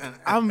that. Like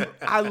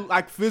I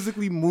like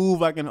physically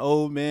move like an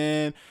old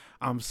man.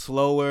 I'm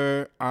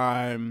slower.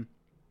 I'm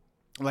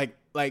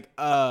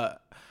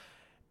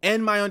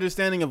and my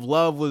understanding of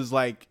love was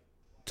like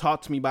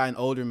taught to me by an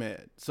older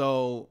man.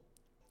 So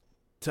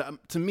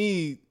to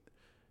me,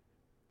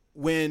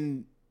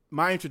 when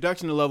my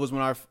introduction to love was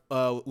when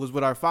was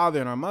with our father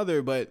and our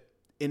mother, but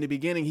in the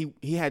beginning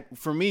he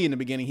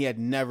had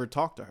never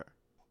talked to her.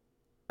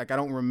 Like, I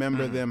don't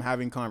remember them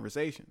having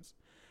conversations.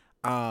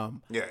 Yeah.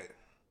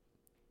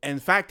 In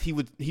fact, he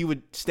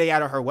would stay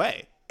out of her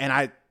way. And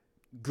I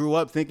grew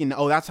up thinking,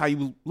 oh, that's how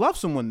you love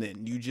someone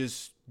then. You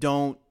just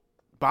don't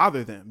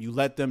bother them. You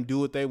let them do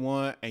what they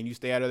want and you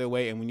stay out of their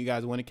way. And when you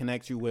guys want to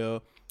connect, you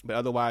will. But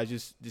otherwise,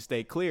 just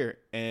stay clear.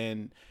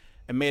 And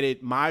it made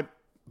it my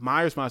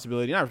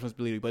responsibility, not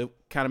responsibility, but it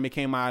kind of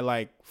became my,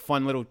 like,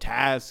 fun little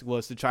task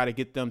was to try to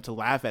get them to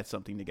laugh at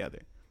something together.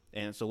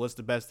 And so what's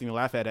the best thing to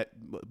laugh at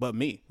but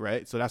me,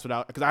 right? So that's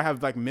what because I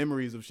have like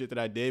memories of shit that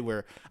I did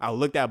where I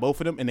looked at both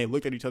of them and they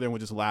looked at each other and were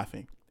just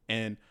laughing.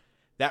 And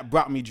that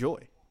brought me joy.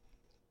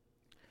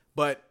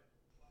 But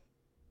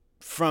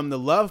from the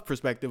love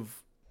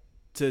perspective,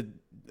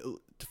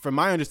 from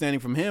my understanding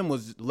from him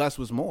was less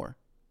was more.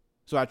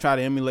 So I try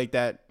to emulate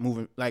that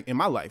moving like in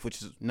my life,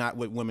 which is not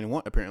what women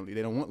want apparently.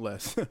 They don't want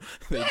less.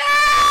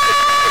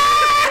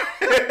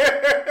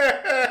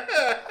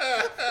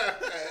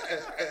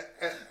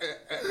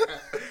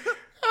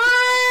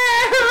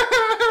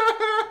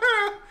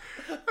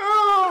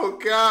 Oh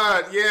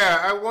God, yeah.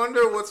 I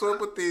wonder what's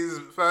up with these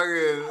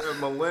fucking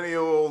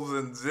millennials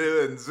and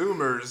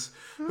Zoomers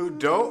who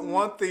don't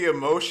want the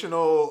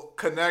emotional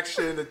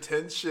connection,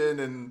 attention,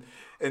 and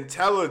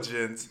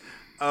intelligence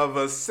of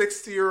a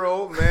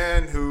 60-year-old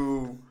man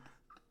who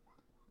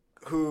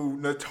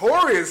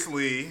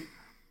notoriously,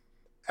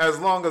 as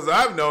long as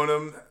I've known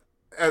him,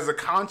 as a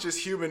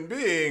conscious human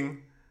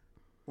being,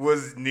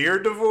 was near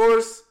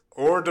divorce,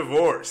 or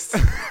divorced.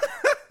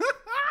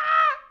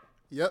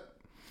 Yep.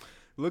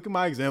 Look at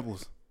my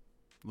examples.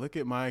 Look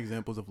at my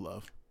examples of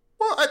love.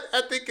 Well,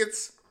 I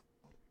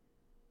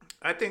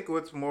think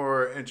what's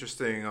more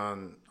interesting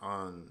on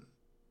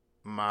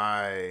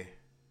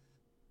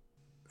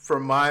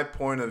from my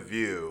point of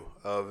view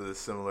of the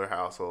similar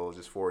household,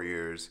 just 4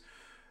 years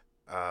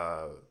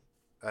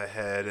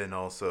ahead and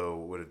also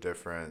with a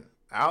different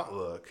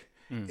outlook,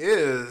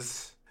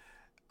 is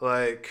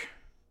like,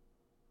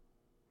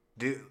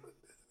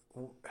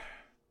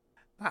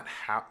 not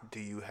how do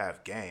you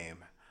have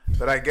game,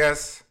 but I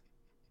guess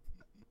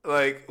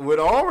like with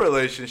all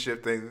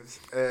relationship things,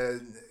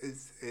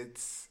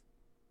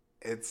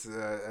 it's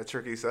a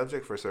tricky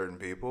subject for certain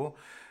people.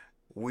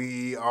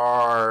 We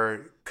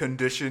are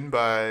conditioned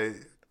by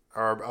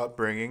our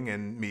upbringing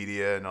and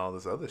media and all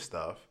this other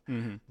stuff,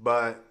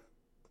 but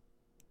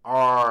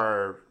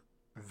our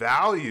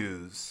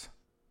values,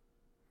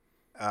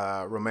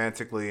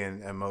 romantically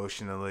and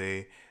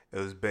emotionally, it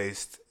was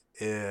based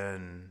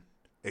in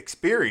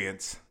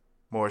experience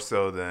more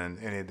so than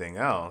anything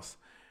else.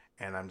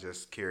 And I'm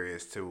just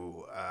curious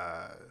to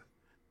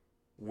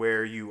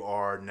where you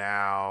are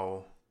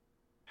now.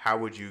 How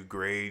would you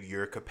grade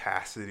your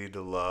capacity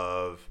to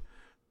love?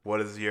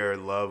 What is your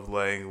love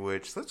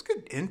language? Let's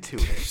get into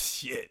it.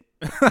 Shit.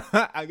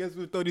 I guess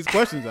we'll throw these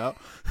questions out.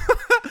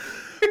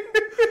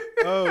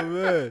 Oh,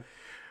 man.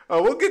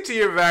 Oh, we'll get to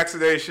your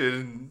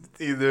vaccination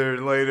either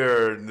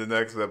later or in the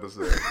next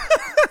episode.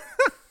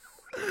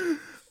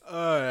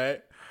 All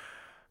right.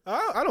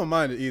 I don't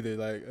mind it either.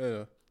 Like,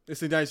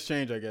 it's a nice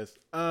change, I guess.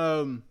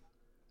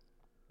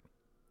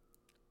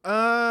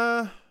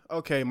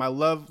 Okay, my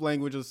love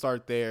language will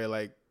start there.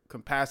 Like,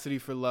 capacity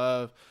for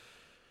love.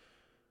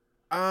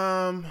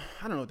 I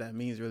don't know what that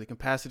means really.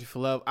 Capacity for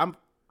love.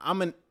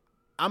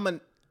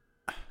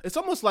 It's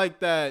almost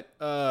like that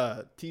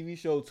TV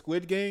show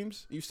Squid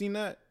Games. You've seen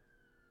that?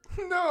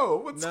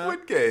 No, what's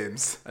Squid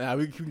Games?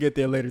 We can get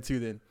there later too.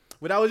 Then,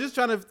 but I was just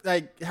trying to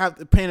like have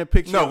to paint a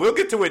picture. No, we'll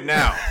get to it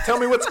now. Tell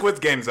me what Squid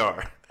Games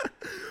are.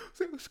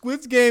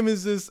 Squid Game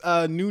is this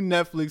new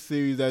Netflix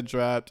series that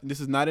dropped. This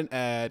is not an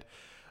ad.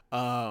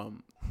 I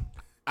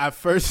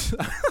first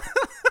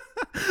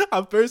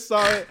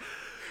saw it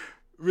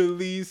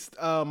released.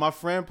 My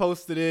friend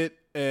posted it,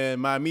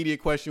 and my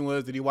immediate question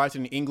was, did he watch it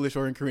in English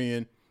or in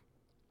Korean?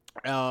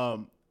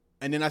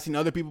 And then I seen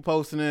other people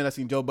posting it. I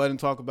seen Joe Budden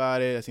talk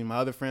about it. I seen my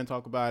other friend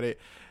talk about it.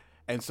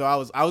 And so I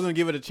was gonna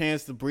give it a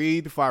chance to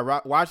breathe before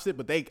I watched it.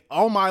 But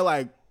all my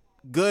like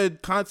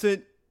good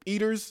content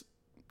eaters,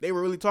 they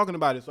were really talking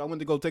about it. So I went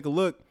to go take a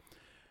look,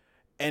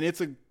 and it's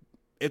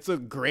a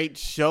great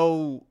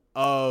show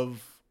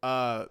of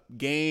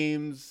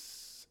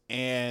games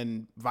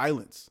and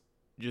violence.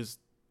 Just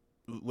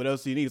what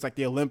else do you need? It's like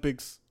the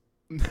Olympics,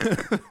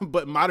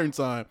 but modern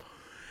time.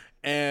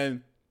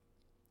 And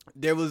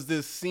there was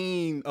this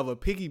scene of a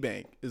piggy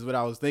bank is what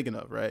I was thinking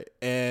of, right?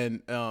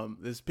 And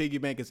this piggy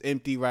bank is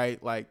empty,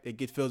 right? Like it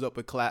gets filled up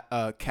with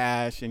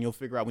cash, and you'll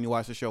figure out when you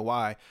watch the show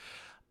why.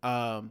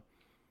 But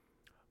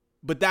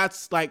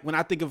that's like when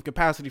I think of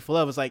capacity for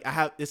love, it's like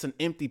it's an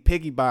empty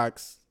piggy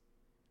box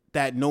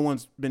that no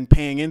one's been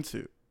paying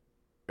into,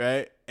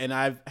 right? And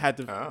I've had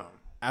to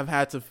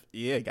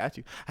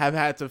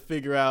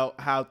figure out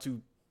how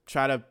to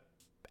try to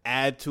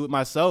add to it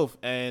myself,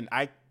 and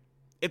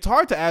it's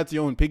hard to add to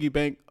your own piggy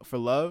bank for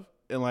love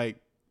and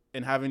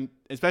having,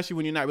 especially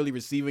when you're not really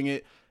receiving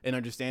it and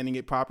understanding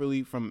it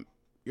properly from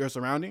your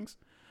surroundings.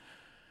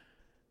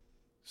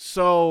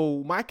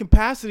 So my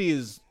capacity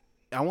is,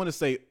 I want to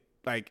say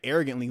like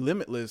arrogantly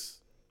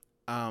limitless.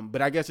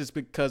 But I guess it's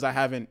because I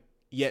haven't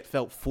yet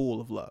felt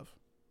full of love.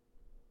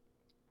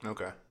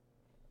 Okay.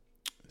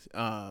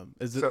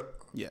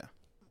 Yeah.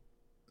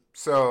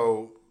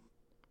 So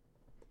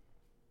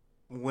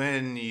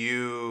when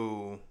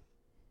you,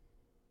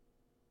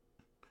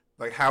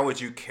 like, how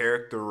would you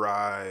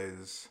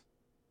characterize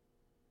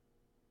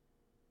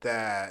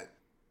that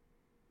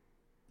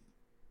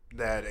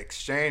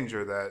exchange,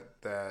 or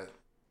that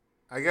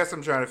I guess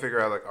I'm trying to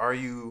figure out, like, are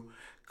you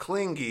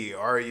clingy?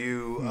 Are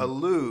you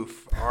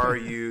aloof?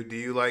 Do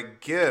you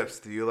like gifts?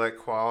 Do you like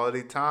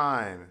quality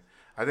time?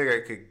 I think I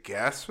could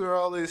guess for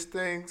all these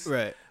things.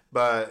 Right.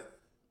 But,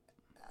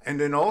 and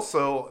then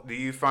also,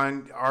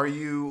 are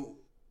you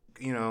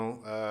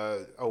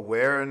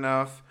aware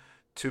enough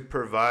to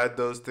provide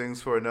those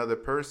things for another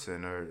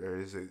person, or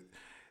is it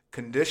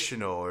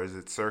conditional, or is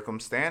it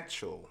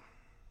circumstantial?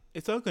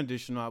 It's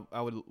unconditional.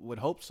 I would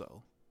hope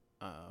so.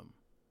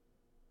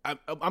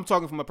 I'm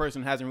talking from a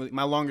person who hasn't really.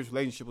 My longest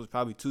relationship was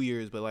probably 2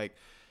 years, but like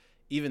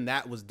even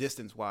that was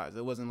distance wise.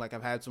 It wasn't like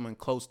I've had someone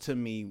close to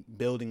me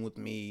building with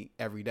me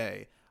every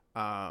day.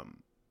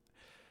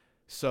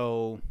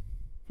 So,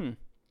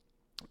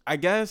 I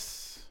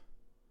guess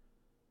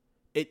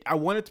I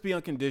want it to be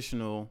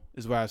unconditional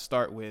is where I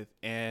start with,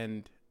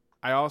 and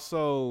I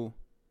also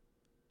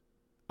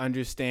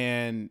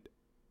understand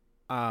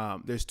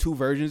there's two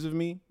versions of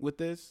me with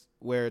this,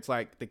 where it's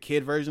like the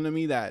kid version of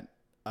me that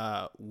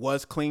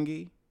was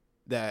clingy,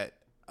 that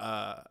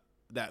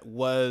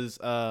was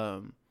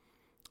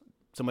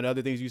some of the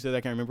other things you said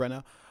I can't remember right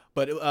now,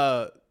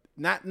 but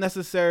not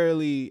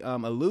necessarily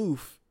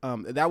aloof.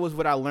 That was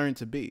what I learned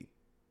to be.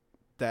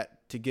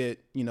 That to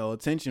get, you know,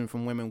 attention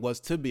from women was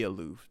to be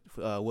aloof,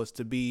 was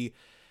to be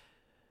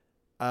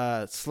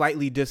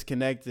slightly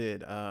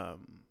disconnected,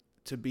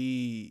 to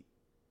be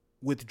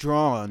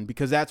withdrawn,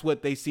 because that's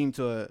what they seem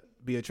to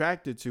be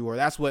attracted to, or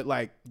that's what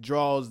like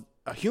draws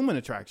a human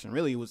attraction.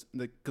 Really, was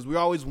because we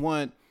always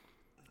want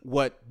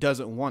what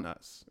doesn't want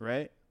us,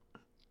 right?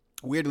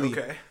 Weirdly,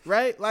 Okay.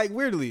 right? Like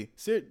weirdly,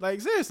 like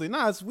seriously,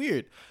 nah, it's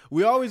weird.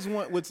 We always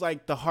want what's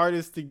like the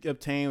hardest to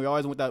obtain. We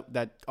always want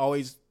that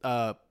always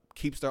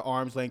keeps their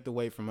arm's length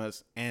away from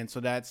us, and so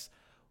that's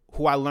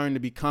who I learned to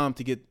become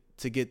to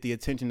get the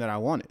attention that I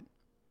wanted.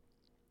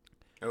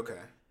 Okay.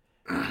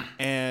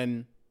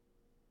 And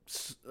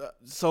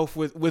so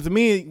with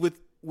me,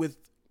 with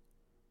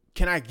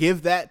can I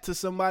give that to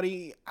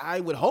somebody? I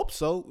would hope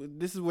so.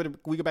 This is what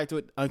we get back to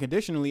it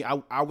unconditionally.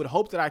 I would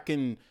hope that I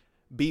can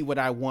be what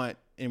I want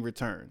in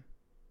return.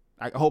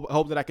 I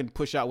hope that I can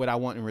push out what I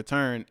want in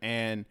return.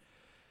 And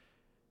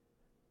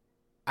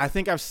I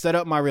think I've set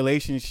up my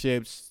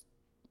relationships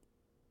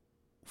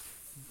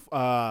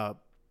to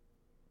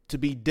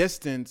be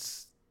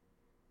distance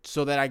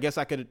so that I guess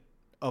I could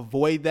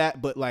avoid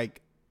that, but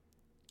like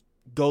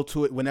go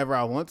to it whenever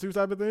I want to,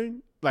 type of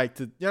thing. Like,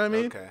 to, you know what I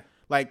mean? Okay.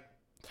 Like,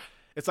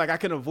 it's like I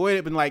can avoid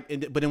it,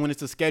 but then when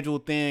it's a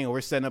scheduled thing or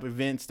we're setting up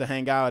events to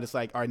hang out, it's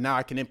like, all right, now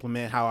I can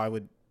implement how I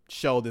would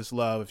show this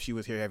love if she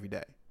was here every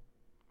day.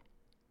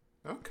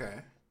 Okay. You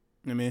know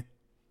what I mean?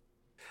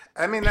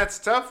 I mean, that's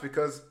tough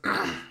because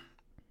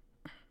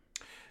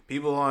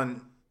people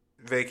on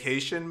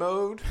vacation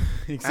mode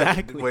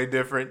Exactly. have way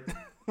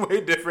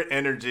different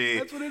energy.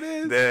 That's what it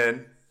is.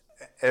 Than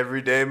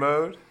everyday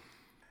mode.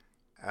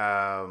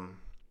 Yeah.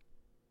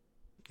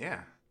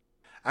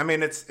 I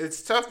mean,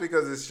 it's tough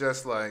because it's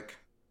just like,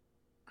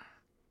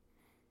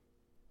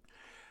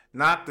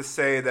 not to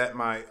say that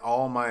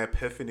all my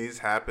epiphanies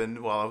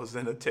happened while I was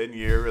in a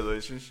 10-year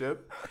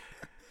relationship.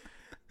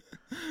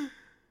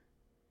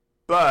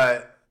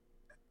 But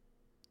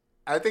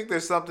I think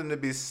there's something to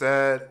be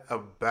said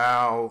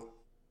about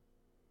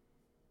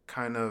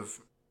kind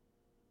of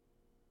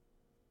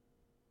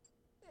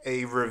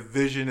a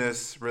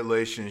revisionist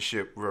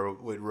relationship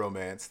with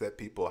romance that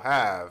people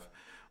have,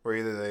 where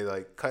either they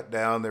like cut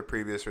down their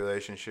previous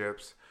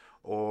relationships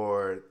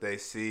or they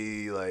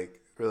see like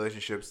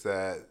relationships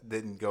that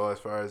didn't go as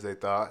far as they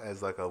thought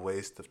as like a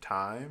waste of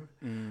time.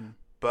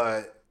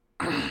 But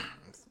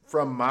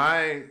from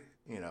my,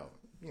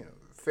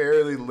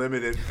 fairly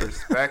limited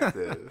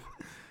perspective,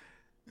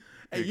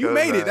 Hey, you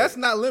made it. That's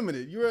not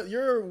limited.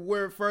 You're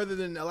where further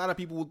than a lot of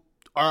people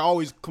are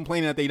always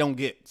complaining that they don't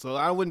get. So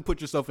I wouldn't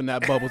put yourself in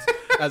that bubble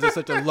as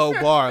such a low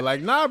bar.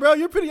 Like, nah, bro,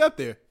 you're pretty up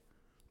there.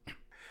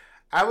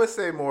 I would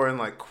say more in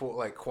like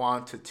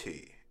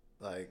quantity,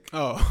 like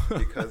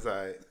because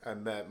I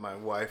met my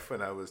wife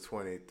when I was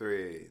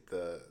 23.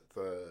 The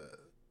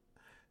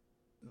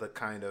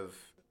kind of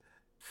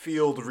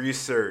field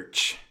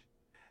research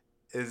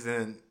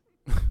isn't.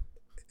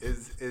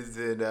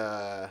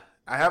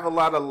 I have a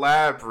lot of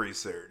lab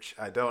research.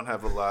 I don't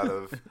have a lot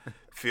of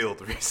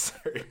field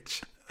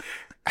research.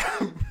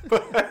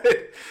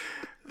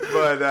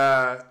 but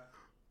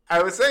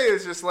I would say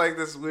it's just like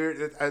this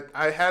weird.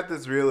 I had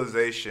this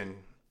realization,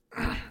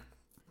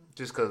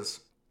 just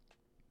because,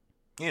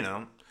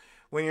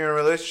 when you're in a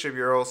relationship,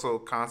 you're also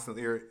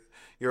constantly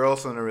you're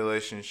also in a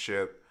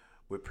relationship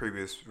with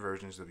previous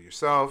versions of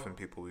yourself and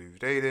people you've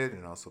dated,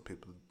 and also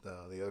people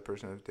the other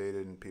person has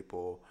dated, and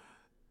people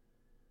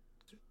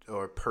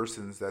or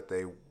persons that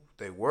they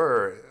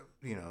were,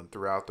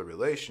 throughout the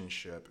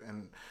relationship.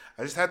 And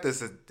I just had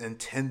this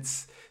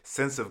intense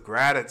sense of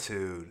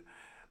gratitude,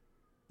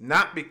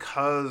 not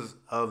because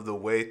of the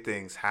way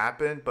things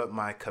happen, but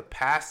my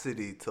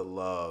capacity to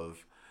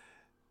love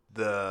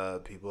the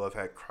people I've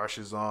had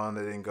crushes on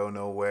that didn't go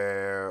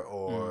nowhere,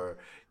 or,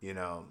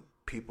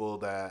 people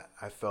that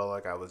I felt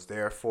like I was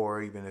there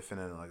for, even if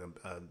in like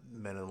a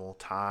minimal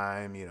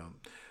time,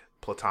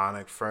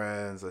 platonic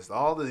friends.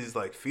 All of these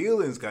like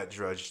feelings got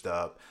drudged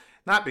up,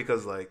 not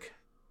because like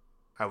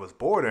I was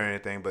bored or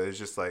anything, but it's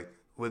just like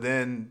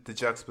within the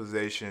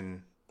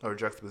juxtaposition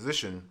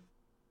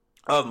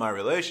of my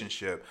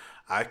relationship,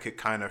 I could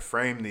kind of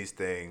frame these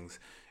things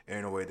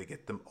in a way to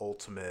get them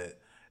ultimate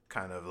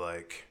kind of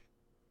like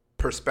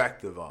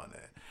perspective on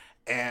it.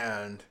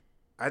 And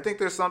I think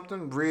there's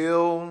something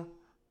real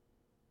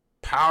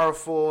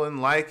powerful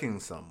in liking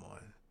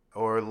someone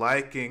or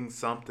liking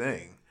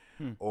something.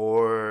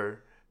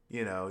 Or,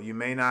 you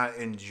may not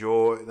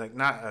enjoy, like,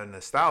 not a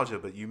nostalgia,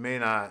 but you may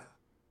not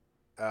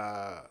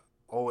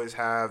always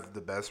have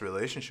the best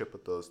relationship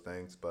with those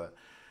things. But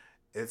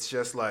it's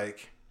just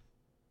like,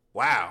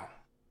 wow,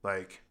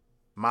 like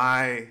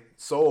my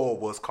soul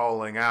was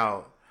calling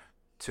out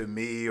to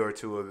me or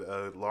to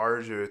a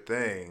larger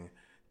thing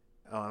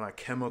on a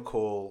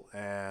chemical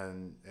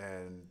and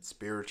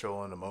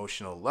spiritual and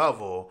emotional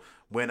level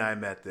when I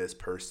met this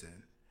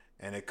person.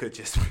 And it could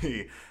just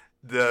be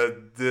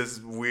this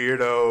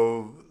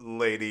weirdo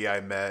lady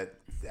I met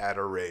at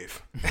a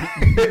rave.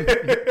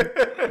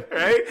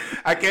 Right?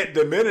 I can't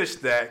diminish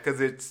that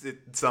because it's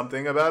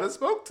something about it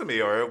spoke to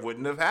me, or it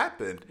wouldn't have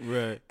happened.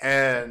 Right.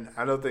 And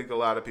I don't think a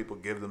lot of people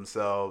give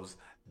themselves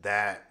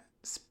that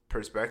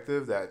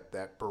perspective,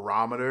 that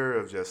barometer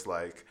of just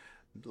like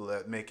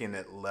making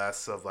it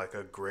less of like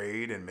a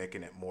grade and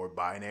making it more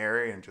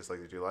binary, and just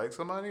like, did you like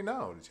somebody?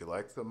 No. Did you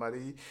like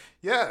somebody?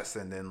 Yes.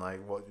 And then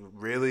like, what,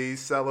 really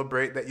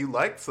celebrate that you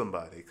liked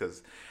somebody,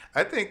 because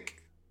I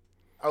think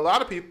a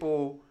lot of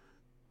people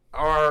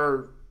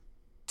are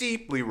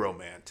deeply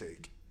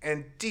romantic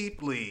and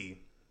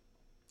deeply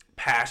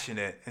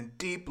passionate and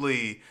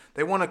deeply,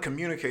 they want to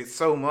communicate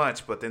so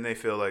much, but then they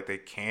feel like they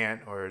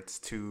can't, or it's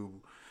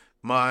too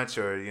much,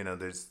 or you know,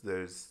 there's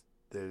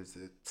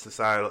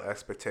societal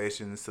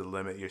expectations to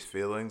limit your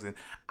feelings. And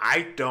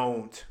I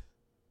don't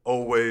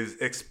always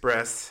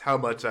express how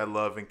much I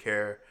love and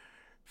care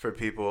for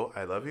people.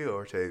 I love you,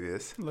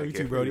 Octavius. Love you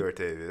care too, for Brody.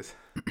 Octavius.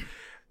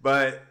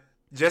 But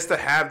just to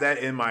have that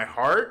in my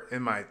heart,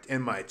 in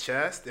my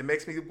chest, it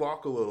makes me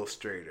walk a little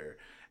straighter.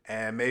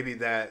 And maybe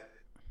that,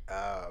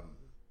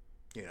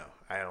 you know,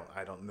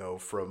 I don't know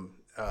from,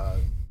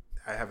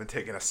 I haven't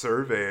taken a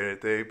survey or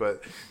anything,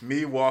 but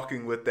me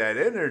walking with that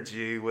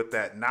energy, with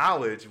that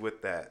knowledge,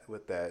 with that,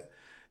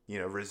 you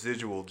know,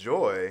 residual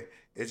joy,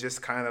 it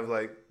just kind of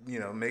like, you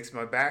know, makes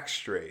my back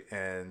straight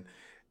and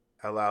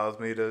allows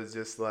me to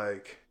just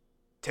like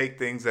take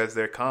things as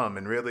they come.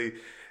 And really,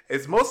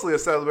 it's mostly a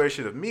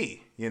celebration of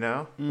me, you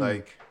know,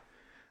 like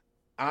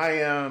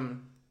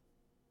I'm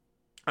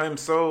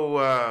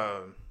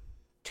so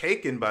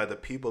taken by the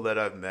people that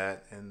I've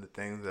met and the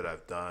things that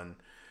I've done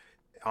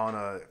on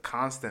a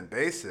constant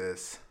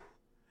basis,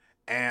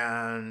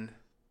 and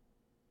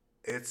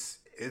it's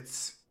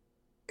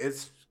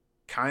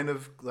kind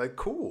of like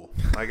cool.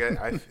 Like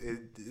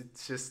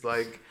it's just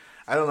like,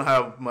 I don't know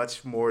how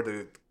much more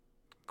to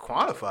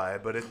quantify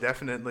it, but it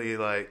definitely,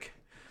 like,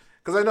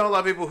 because I know a lot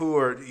of people who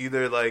are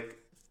either like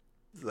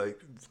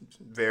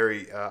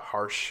very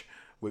harsh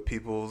with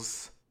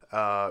people's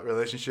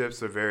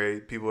relationships,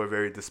 or people are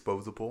very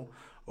disposable,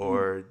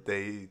 or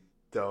they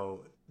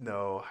don't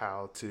know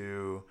how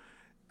to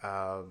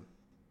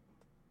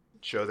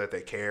show that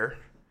they care.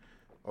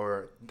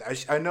 Or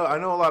I know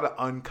a lot of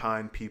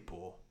unkind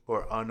people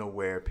or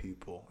unaware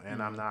people,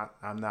 and I'm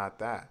not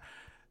that.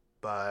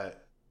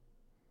 But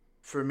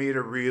for me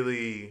to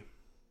really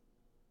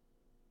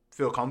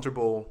feel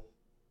comfortable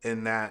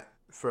in that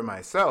for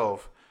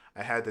myself,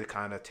 I had to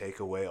kind of take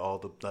away all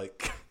the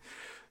like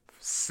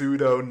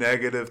pseudo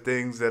negative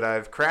things that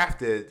I've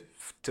crafted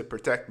to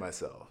protect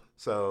myself.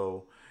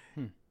 So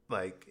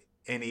like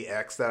any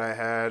ex that I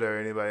had, or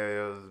anybody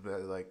else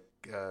like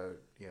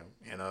you know,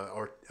 in a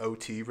or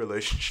OT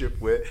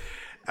relationship with,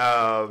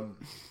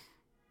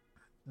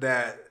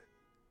 that,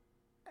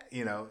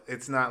 you know,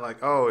 it's not like,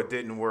 oh, it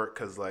didn't work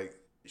because like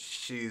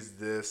she's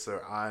this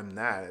or I'm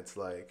that. It's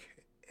like,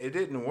 it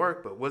didn't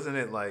work, but wasn't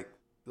it like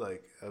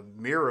a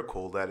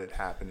miracle that it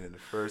happened in the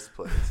first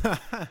place?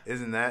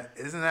 Isn't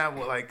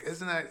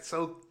that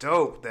so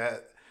dope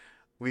that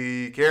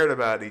we cared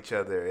about each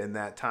other in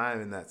that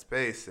time, in that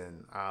space?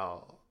 And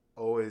I'll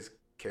always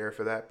care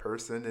for that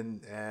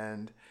person,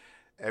 and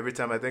every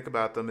time I think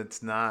about them,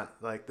 it's not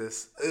like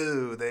this,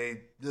 ooh,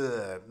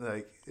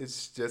 like,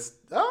 it's just,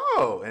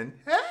 oh, and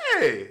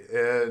hey,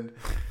 and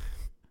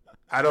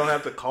I don't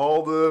have to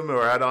call them,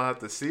 or I don't have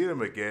to see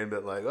them again,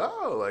 but like,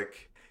 oh,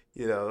 like,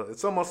 you know,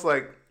 it's almost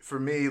like, for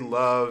me,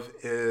 love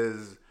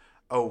is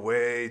a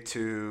way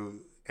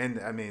to, and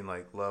I mean,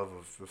 like, love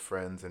of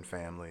friends and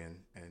family and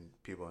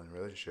people in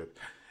relationships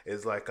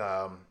is like,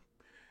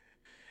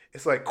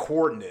 it's like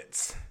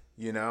coordinates,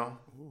 you know?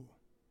 Ooh.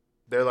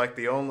 They're like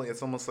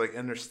it's almost like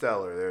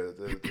interstellar.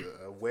 They're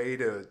a way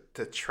to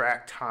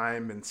track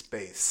time and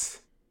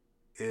space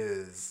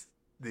is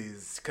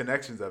these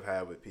connections I've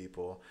had with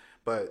people.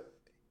 But,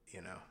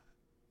 you know,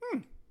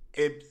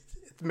 it's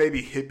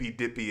maybe hippy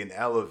dippy and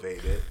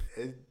elevated.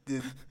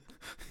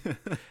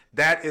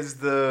 That's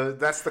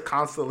the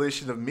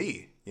constellation of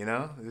me, you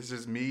know? It's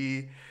just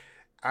me.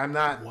 I'm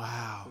not.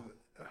 Wow.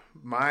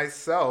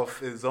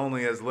 Myself is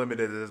only as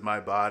limited as my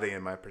body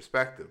and my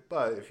perspective.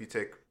 But if you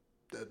take,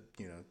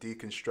 you know,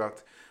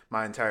 deconstruct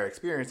my entire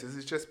experiences,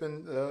 it's just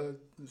been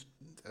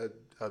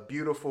a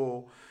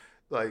beautiful,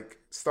 like,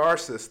 star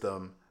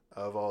system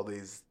of all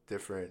these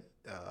different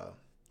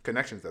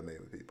connections I made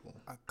with people.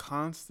 A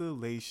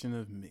constellation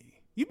of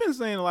me. You've been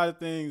saying a lot of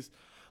things.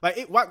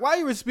 Like, while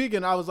you were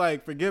speaking, I was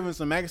like forgiving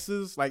some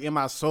exes. Like, in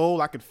my soul,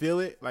 I could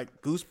feel it,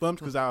 like goosebumps,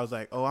 because I was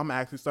like, oh, I'm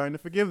actually starting to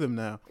forgive them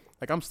now.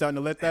 Like, I'm starting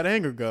to let that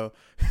anger go.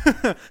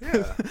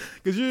 Yeah.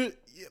 Because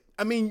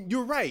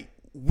you're right.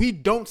 We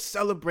don't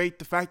celebrate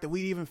the fact that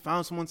we even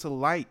found someone to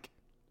like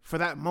for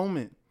that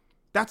moment.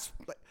 That's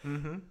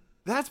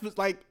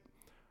like,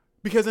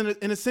 because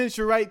in a sense,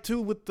 you're right too,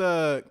 with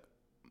the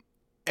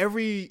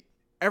every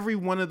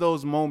one of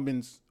those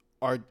moments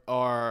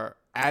are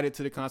added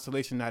to the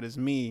constellation that is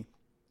me,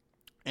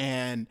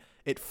 and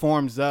it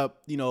forms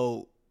up, you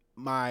know,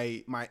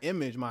 my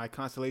image, my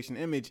constellation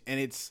image, and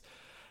it's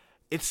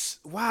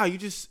wow.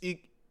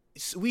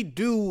 we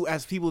do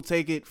as people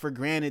take it for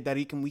granted that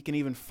we can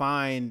even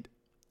find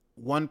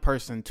one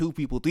person, two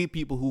people, three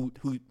people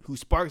who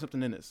spark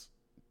something in us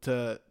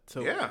to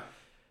Yeah.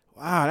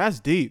 Wow, that's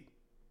deep.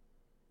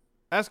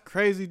 That's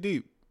crazy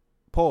deep.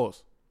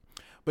 Pause.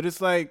 But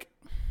it's like,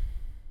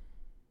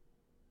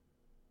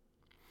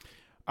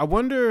 I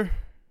wonder,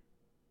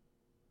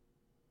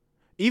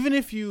 even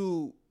if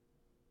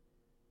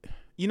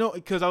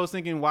because I was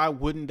thinking, why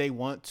wouldn't they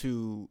want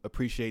to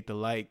appreciate the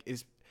like?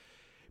 Is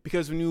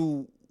because when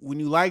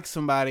you like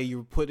somebody,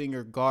 you're putting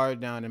your guard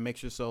down and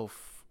makes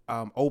yourself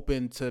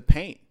open to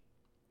pain.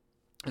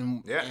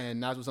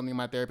 And that's what something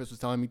my therapist was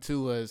telling me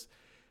too, was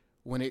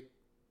when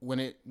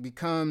it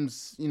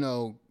becomes,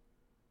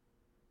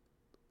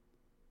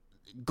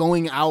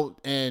 going out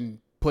and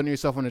putting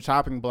yourself on the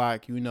chopping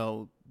block, we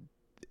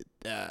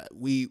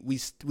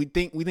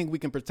think we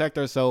can protect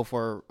ourselves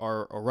or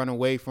run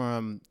away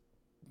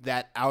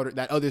that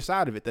that other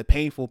side of it, the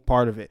painful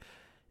part of it,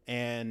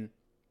 and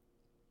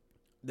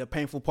the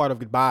painful part of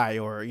goodbye,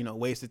 or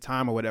wasted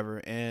time or whatever.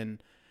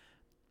 And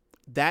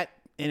that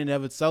in and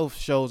of itself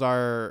shows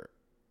our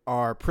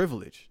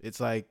privilege. It's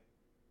like,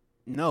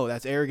 no,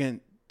 that's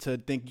arrogant to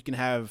think you can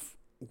have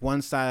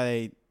one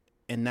side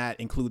and not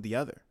include the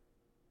other.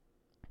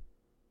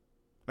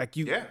 Like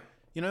Yeah,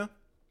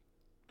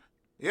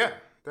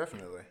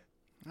 definitely.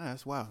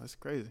 That's wow. That's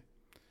crazy.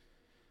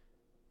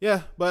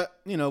 Yeah, but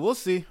we'll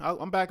see.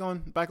 I'm back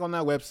on that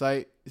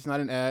website. It's not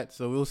an ad,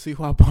 so we'll see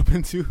who I bump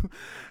into.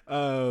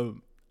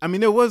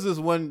 There was this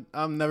one.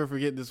 I'll never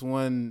forget this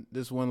one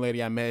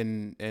lady I met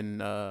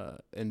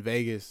in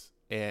Vegas,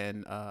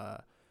 and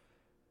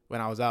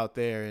when I was out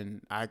there,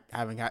 and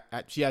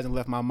she hasn't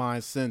left my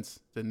mind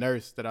since. The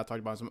nurse that I talked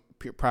about in some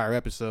prior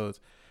episodes.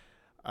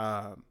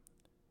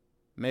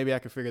 Maybe I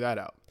could figure that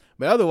out.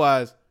 But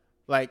otherwise,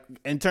 like,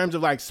 in terms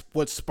of like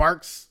what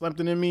sparks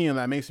something in me and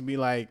that makes me be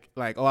like,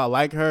 oh, I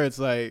like her. It's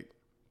like,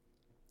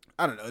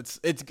 I don't know.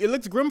 It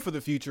looks grim for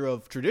the future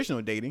of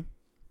traditional dating,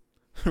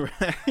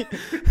 right?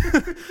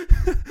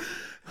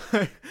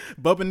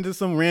 Bump into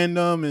some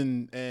random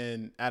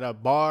and at a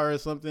bar or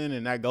something,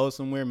 and that goes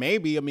somewhere.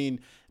 Maybe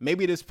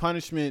this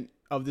punishment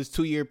of this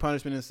 2-year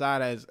punishment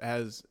inside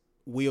has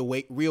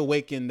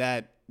reawakened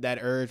that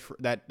urge,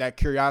 that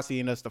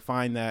curiosity in us to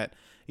find that.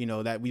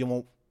 That we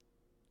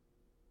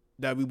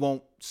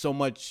won't so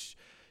much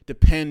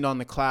depend on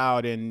the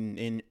cloud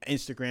and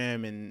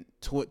Instagram and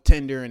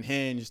Tinder and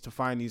Hinge to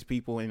find these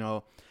people.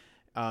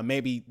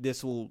 Maybe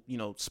this will,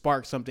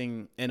 spark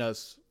something in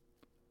us,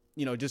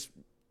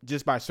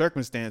 just by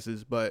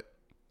circumstances. But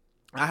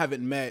I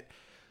haven't met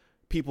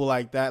people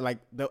like that. Like,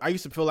 I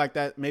used to feel like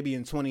that maybe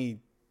in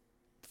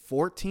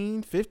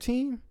 2014,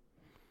 15.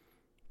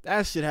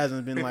 That shit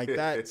hasn't been like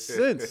that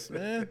since,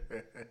 man.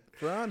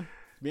 To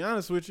be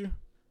honest with you.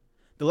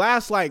 The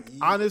last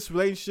honest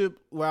relationship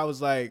where I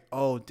was like,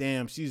 oh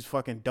damn, she's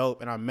fucking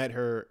dope, and I met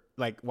her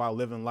while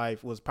living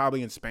life was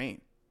probably in Spain.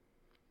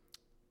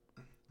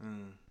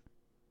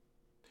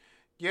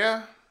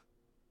 Yeah.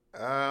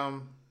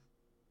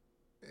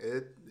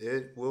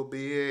 It will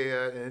be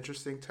an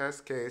interesting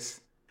test case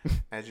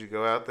as you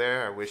go out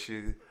there. I wish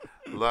you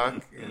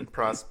luck and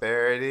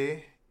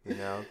prosperity.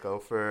 Go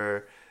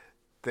for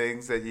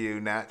things that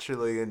you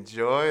naturally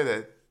enjoy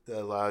that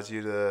allows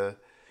you to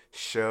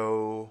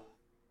show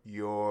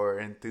your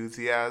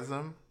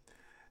enthusiasm,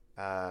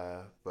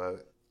 but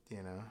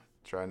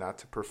try not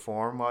to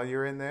perform while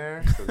you're in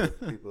there so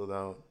that people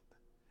don't.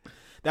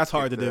 That's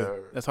hard to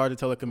do. That's hard to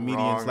tell a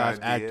comedian /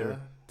 actor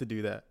to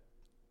do that.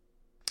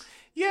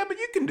 Yeah, but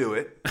you can do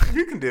it.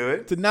 You can do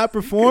it. To not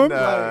perform?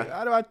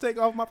 How do I take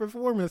off my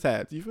performance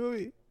hat? You feel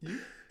me?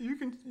 You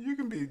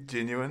can be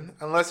genuine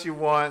unless you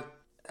want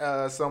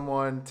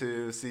someone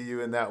to see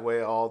you in that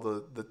way all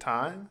the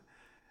time.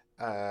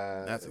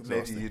 That's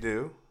exhausting. Maybe you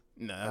do.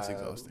 No, that's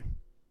exhausting.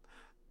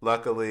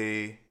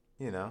 Luckily,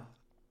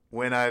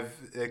 when I've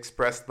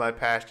expressed my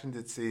passion,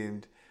 it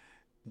seemed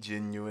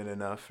genuine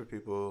enough for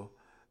people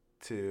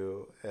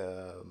to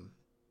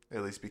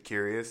at least be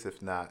curious,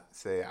 if not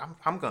say,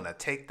 I'm going to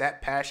take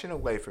that passion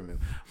away from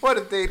him. What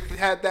if they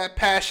had that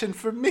passion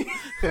for me?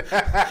 Ew.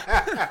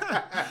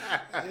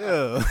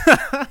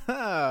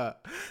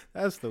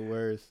 That's the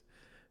worst.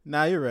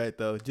 Nah, you're right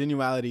though.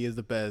 Genuality is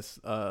the best.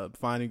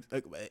 Finding,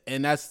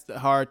 and that's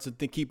hard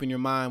to keep in your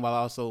mind. While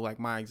also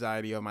my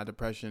anxiety or my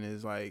depression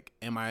is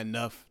am I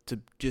enough to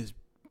just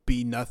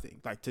be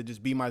nothing? To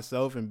just be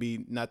myself and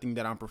be nothing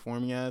that I'm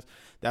performing as.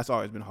 That's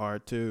always been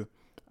hard too.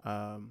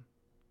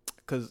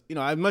 Because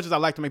as much as I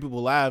like to make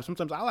people laugh,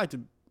 sometimes I like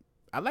to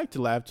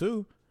laugh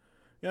too.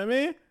 You know what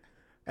I mean?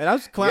 And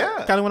that's kind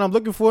of what I'm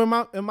looking for in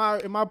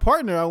my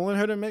partner. I want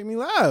her to make me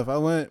laugh.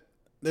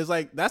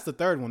 That's the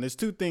third one. There's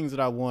two things that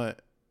I want.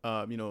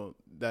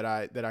 That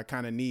I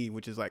kind of need,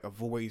 which is a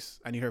voice.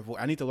 I need her voice.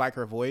 I need to like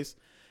her voice,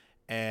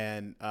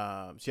 and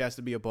she has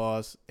to be a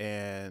boss.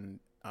 And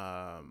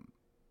that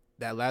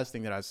last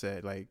thing that I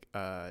said,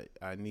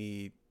 I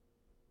need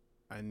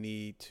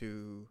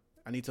to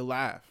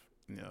laugh,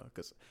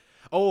 because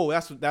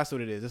that's what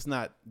it is. It's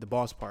not the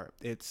boss part.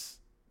 It's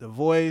the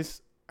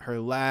voice, her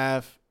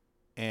laugh,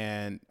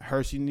 and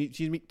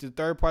the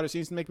third part she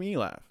needs to make me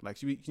laugh. Like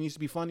she needs to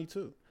be funny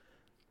too.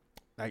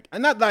 Like,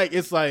 and not like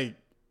it's like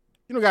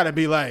you don't gotta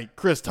be like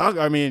Chris Tucker.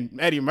 I mean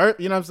Eddie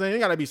Murphy. You know what I'm saying? It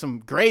gotta be some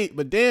great,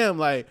 but damn,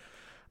 like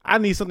I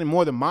need something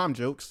more than mom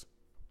jokes.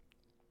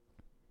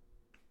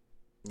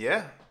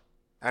 Yeah,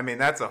 I mean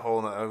that's a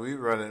whole. We're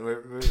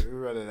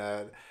running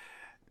at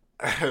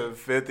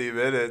 50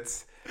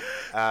 minutes.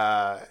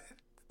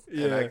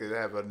 And I could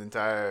have an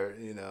entire,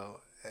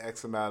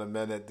 X amount of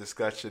minute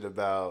discussion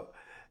about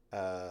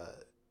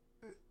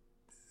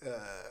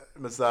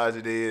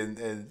misogyny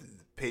and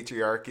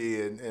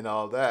patriarchy and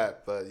all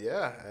that. But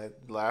yeah,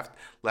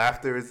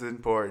 laughter is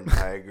important.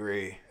 I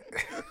agree.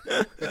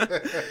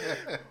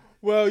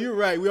 Well, you're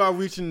right. We are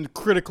reaching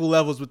critical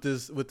levels with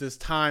this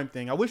time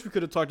thing. I wish we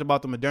could have talked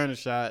about the Moderna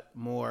shot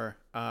more.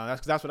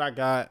 That's what I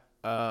got.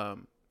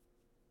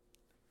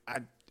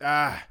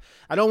 I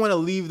don't want to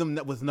leave them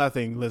with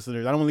nothing,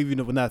 listeners. I don't want to leave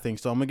you with nothing.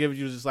 So I'm gonna give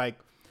you just like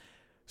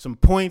some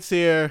points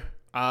here.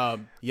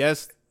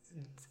 Yes.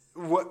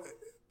 What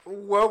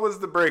was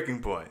the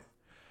breaking point?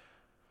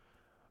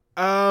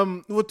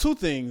 Well, two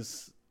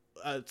things.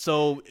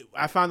 So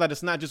I found out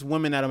it's not just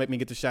women that'll make me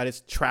get the shot.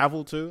 It's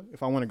travel too.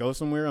 If I want to go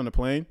somewhere on the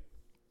plane.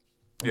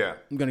 Yeah.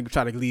 I'm going to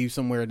try to leave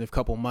somewhere in a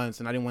couple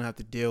months, and I didn't want to have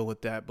to deal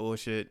with that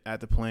bullshit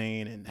at the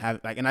plane and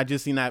and I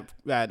just seen that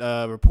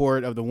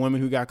report of the woman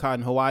who got caught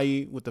in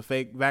Hawaii with the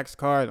fake vax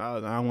card.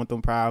 I don't want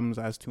them problems.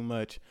 That's too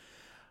much.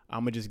 I'm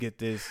going to just get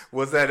this.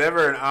 Was that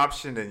ever an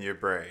option in your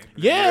brain?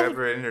 Yeah. Did you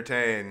ever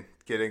entertain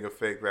getting a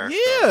fake vax card?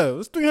 Yeah, it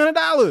was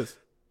 $300.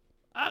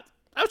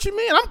 What you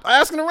mean? I'm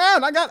asking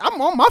around.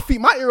 I'm on my feet,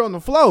 my ear on the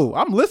floor.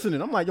 I'm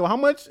listening. I'm like, yo, how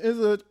much is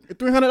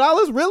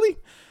 $300? Really?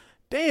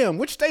 Damn,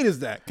 which state is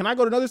that? Can I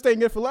go to another state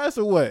and get it for less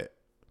or what?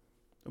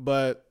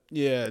 But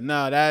yeah,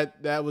 no,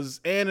 that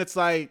was, and it's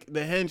like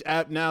the Hinge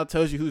app now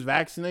tells you who's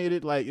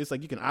vaccinated. Like it's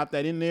like you can opt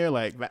that in there.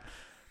 Like, it's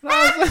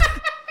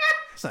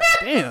like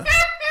damn,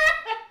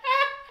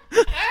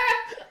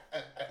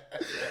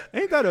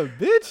 ain't that a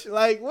bitch?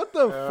 Like what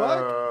the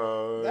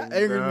fuck? That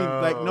angered me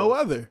like no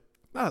other.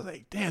 I was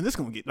like, damn, this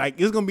gonna be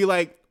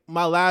like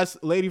my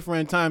last lady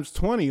friend times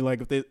 20.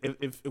 Like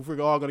if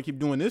we're all gonna keep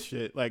doing this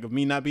shit, like of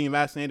me not being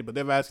vaccinated, but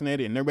they're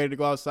vaccinated and they're ready to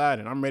go outside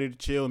and I'm ready to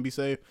chill and be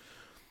safe.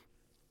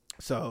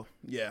 So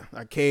yeah,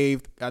 I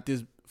caved, got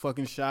this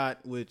fucking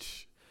shot,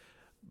 which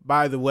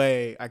by the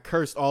way, I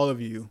cursed all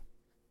of you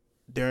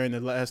during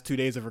the last 2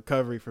 days of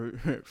recovery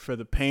for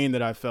the pain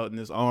that I felt in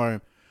this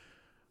arm.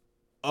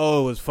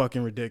 Oh, it was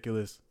fucking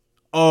ridiculous.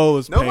 Oh, it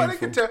was nobody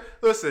painful. can tell.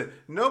 Listen,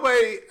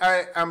 nobody.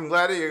 I'm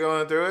glad that you're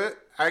going through it.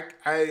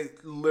 I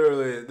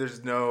literally,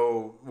 there's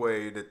no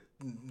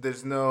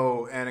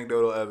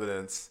anecdotal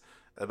evidence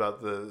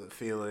about the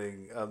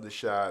feeling of the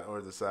shot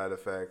or the side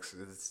effects.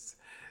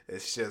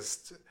 It's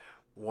just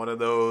one of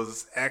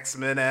those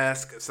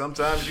X-Men-esque.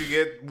 Sometimes you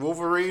get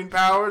Wolverine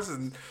powers,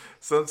 and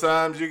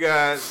sometimes you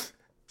got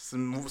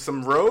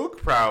some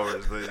rogue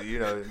powers. But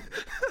I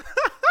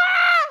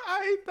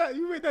hate that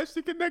you made that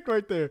shit connect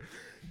right there.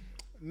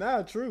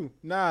 Nah, true.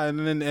 Nah, and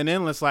then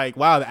it's like,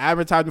 wow, the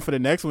advertisement for the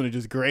next one is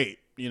just great.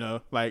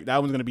 Like that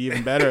one's gonna be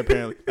even better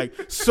apparently.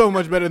 Like so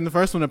much better than the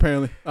first one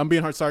apparently. I'm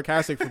being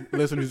sarcastic for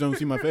listeners who don't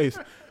see my face.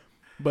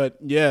 But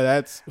yeah,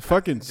 that's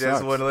fucking just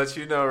sucks. want to let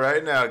you know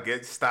right now,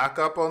 stock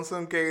up on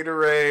some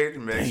Gatorade.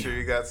 Make sure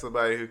you got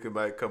somebody who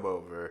might come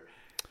over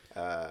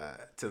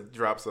to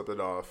drop something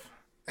off.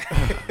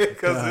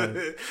 Because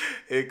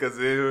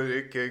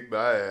it kicked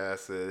my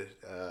ass.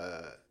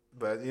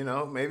 But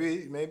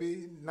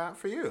maybe not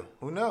for you.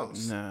 Who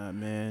knows? Nah,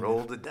 man. Roll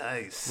the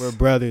dice. We're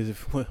brothers.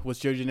 If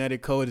what's your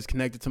genetic code is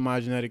connected to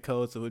my genetic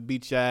code, so it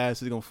beat your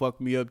ass, it's gonna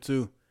fuck me up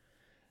too.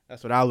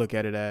 That's what I look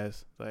at it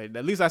as. Like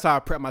at least that's how I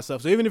prep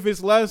myself. So even if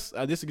it's less,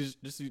 this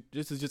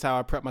is just how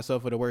I prep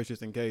myself for the worst,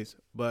 just in case.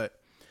 But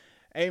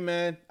hey,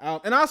 man,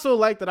 and I also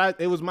like that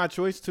it was my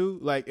choice too.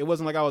 Like it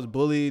wasn't like I was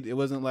bullied. It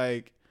wasn't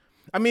like,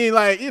 I mean,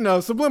 like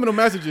subliminal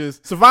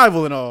messages,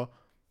 survival and all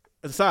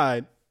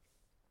aside,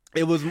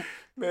 it was.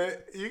 Man,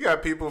 you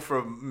got people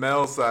from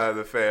Mel's side of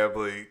the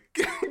family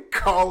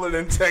calling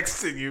and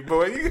texting you,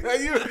 boy. You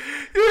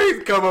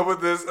ain't come up with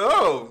this.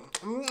 Oh,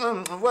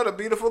 what a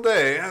beautiful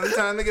day! I'm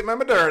time to get my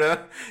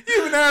Moderna.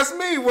 You even asked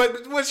me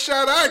what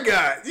shot I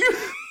got. You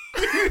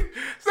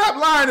stop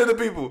lying to the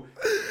people.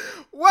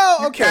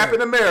 Well, okay,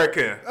 Captain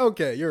America.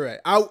 Okay, you're right.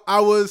 But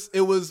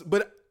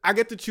I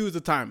get to choose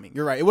the timing.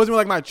 You're right. It wasn't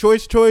like my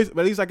choice, but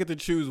at least I get to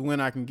choose when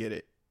I can get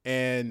it,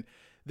 and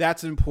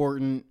that's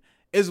important.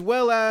 As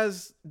well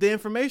as the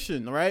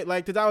information, right?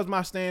 Like, that was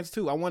my stance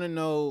too. I want to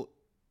know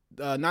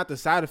not the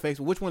side effects,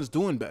 but which one's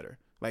doing better.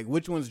 Like,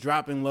 which one's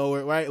dropping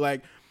lower, right?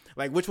 Like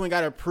which one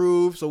got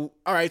approved? So,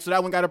 all right, so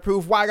that one got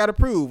approved. Why got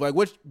approved? Like,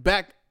 which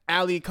back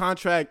alley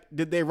contract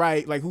did they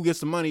write? Like, who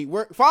gets the money?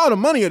 Follow the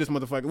money of this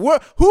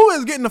motherfucker. Who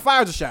is getting the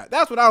Pfizer shot?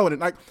 That's what I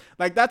wanted.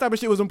 Like that type of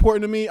shit was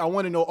important to me. I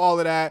want to know all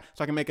of that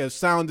so I can make a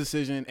sound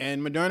decision.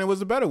 And Moderna was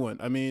the better one.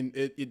 I mean,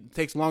 it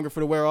takes longer for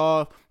the wear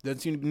off. Doesn't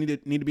seem to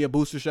need to be a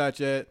booster shot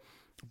yet.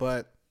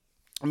 But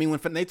I mean, when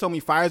they told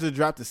me Pfizer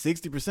dropped to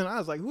 60%, I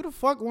was like, who the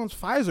fuck wants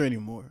Pfizer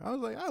anymore? I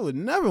was like, I would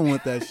never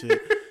want that shit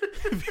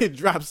if it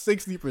dropped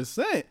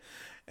 60%.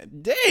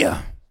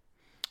 Damn.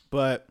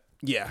 But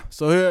yeah,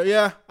 so here,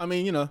 yeah, I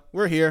mean, you know,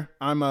 we're here.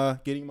 I'm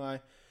getting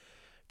my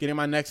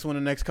next one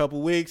in the next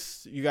couple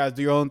weeks. You guys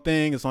do your own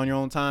thing. It's on your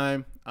own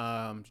time.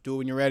 Do it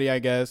when you're ready, I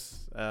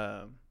guess.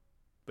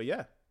 But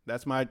yeah,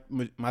 that's my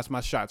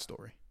shot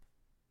story.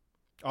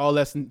 All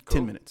less than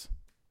 10 minutes.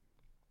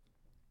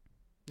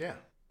 Yeah,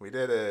 we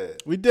did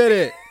it. We did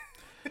it.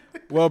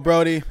 Well,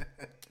 Brody,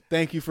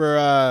 thank you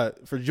for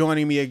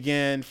joining me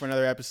again for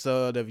another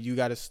episode of You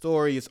Got a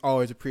Story. It's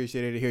always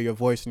appreciated to hear your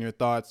voice and your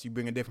thoughts. You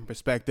bring a different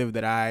perspective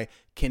that I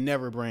can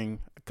never bring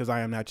because I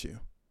am not you.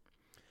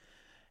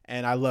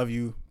 And I love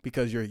you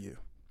because you're you.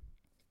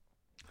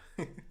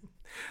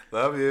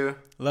 Love you.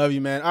 Love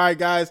you, man. All right,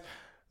 guys.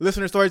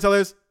 Listener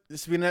storytellers,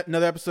 this will be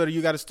another episode of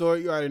You Got a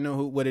Story. You already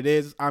know what it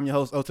is. I'm your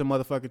host, Oten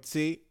Motherfucker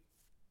T.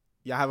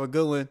 Y'all have a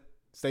good one.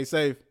 Stay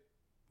safe.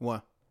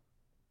 One.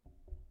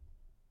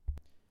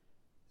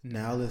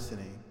 Now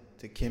listening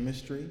to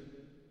Chemistry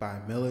by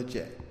Miller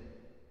J.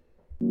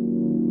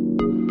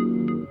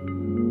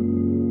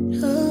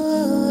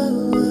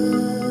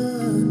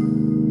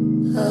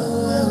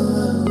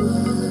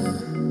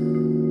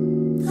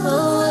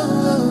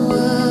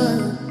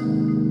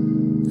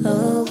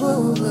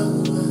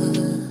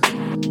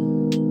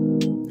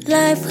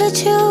 Life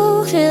with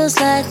you feels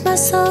like my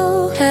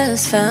soul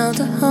has found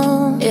a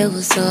home. It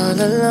was all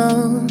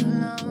alone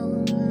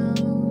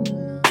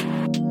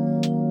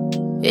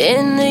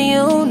in the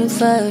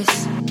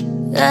universe.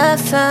 I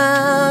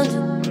found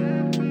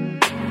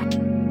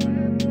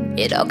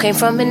it all came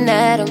from an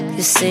atom.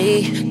 You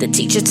see, the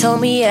teacher told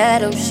me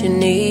atoms you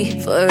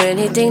need for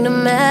anything to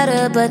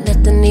matter, but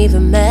nothing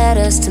even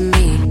matters to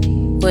me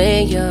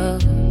when you're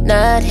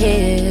not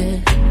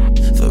here.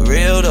 For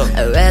real though,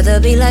 I'd rather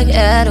be like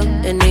Adam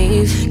and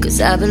Eve, cause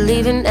I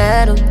believe in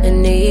Adam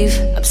and Eve.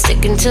 I'm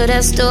sticking to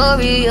that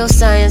story, your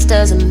science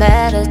doesn't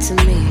matter to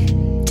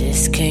me.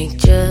 This can't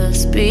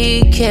just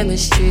be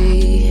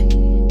chemistry.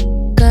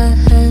 God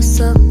has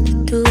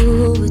something to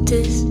do with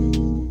this.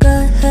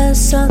 God has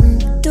something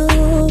to do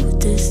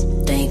with this.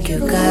 Thank you,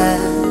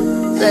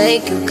 God.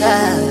 Thank you,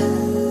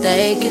 God.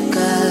 Thank you,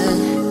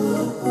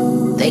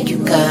 God. Thank you,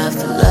 God,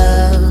 for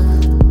love.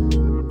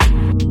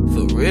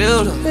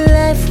 Real though.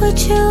 Life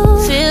with you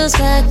feels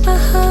like my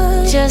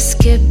heart just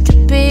skipped a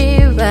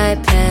beat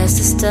right past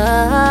the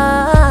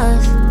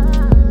stars.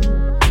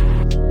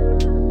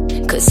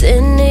 Cause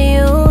in the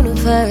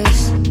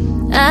universe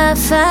I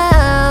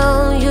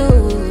found you.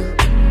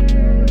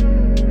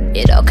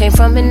 It all came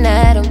from an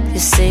atom, you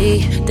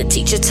see. The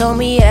teacher told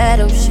me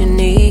atoms you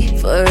need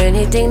for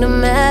anything to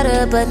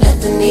matter, but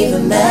nothing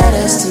even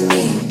matters to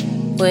me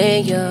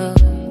when you're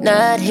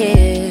not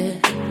here.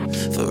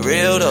 For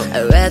real though,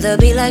 I'd rather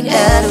be like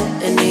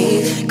Adam and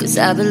Eve, cause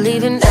I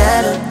believe in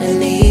Adam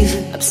and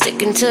Eve. I'm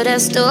sticking to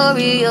that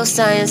story, your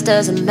science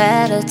doesn't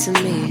matter to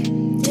me.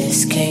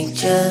 This can't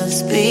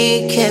just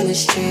be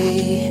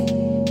chemistry.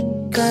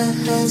 God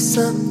has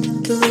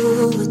something to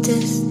do with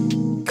this.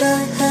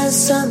 God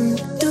has something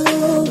to do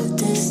with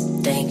this.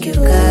 Thank you,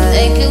 God.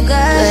 Thank you,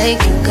 God.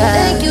 Thank you, God.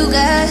 Thank you,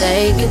 God.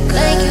 Thank you, God.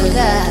 Thank you,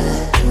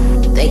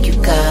 God. Thank you,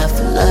 God,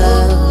 for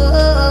love.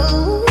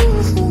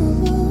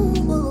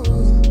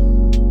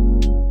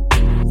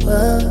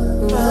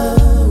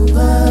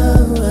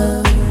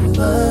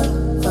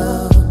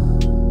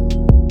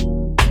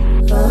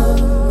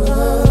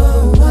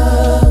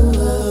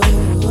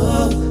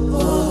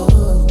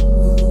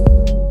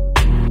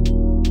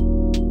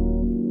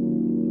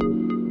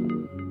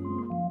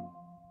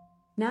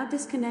 Now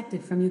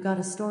disconnected from You Got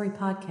a Story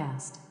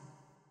podcast.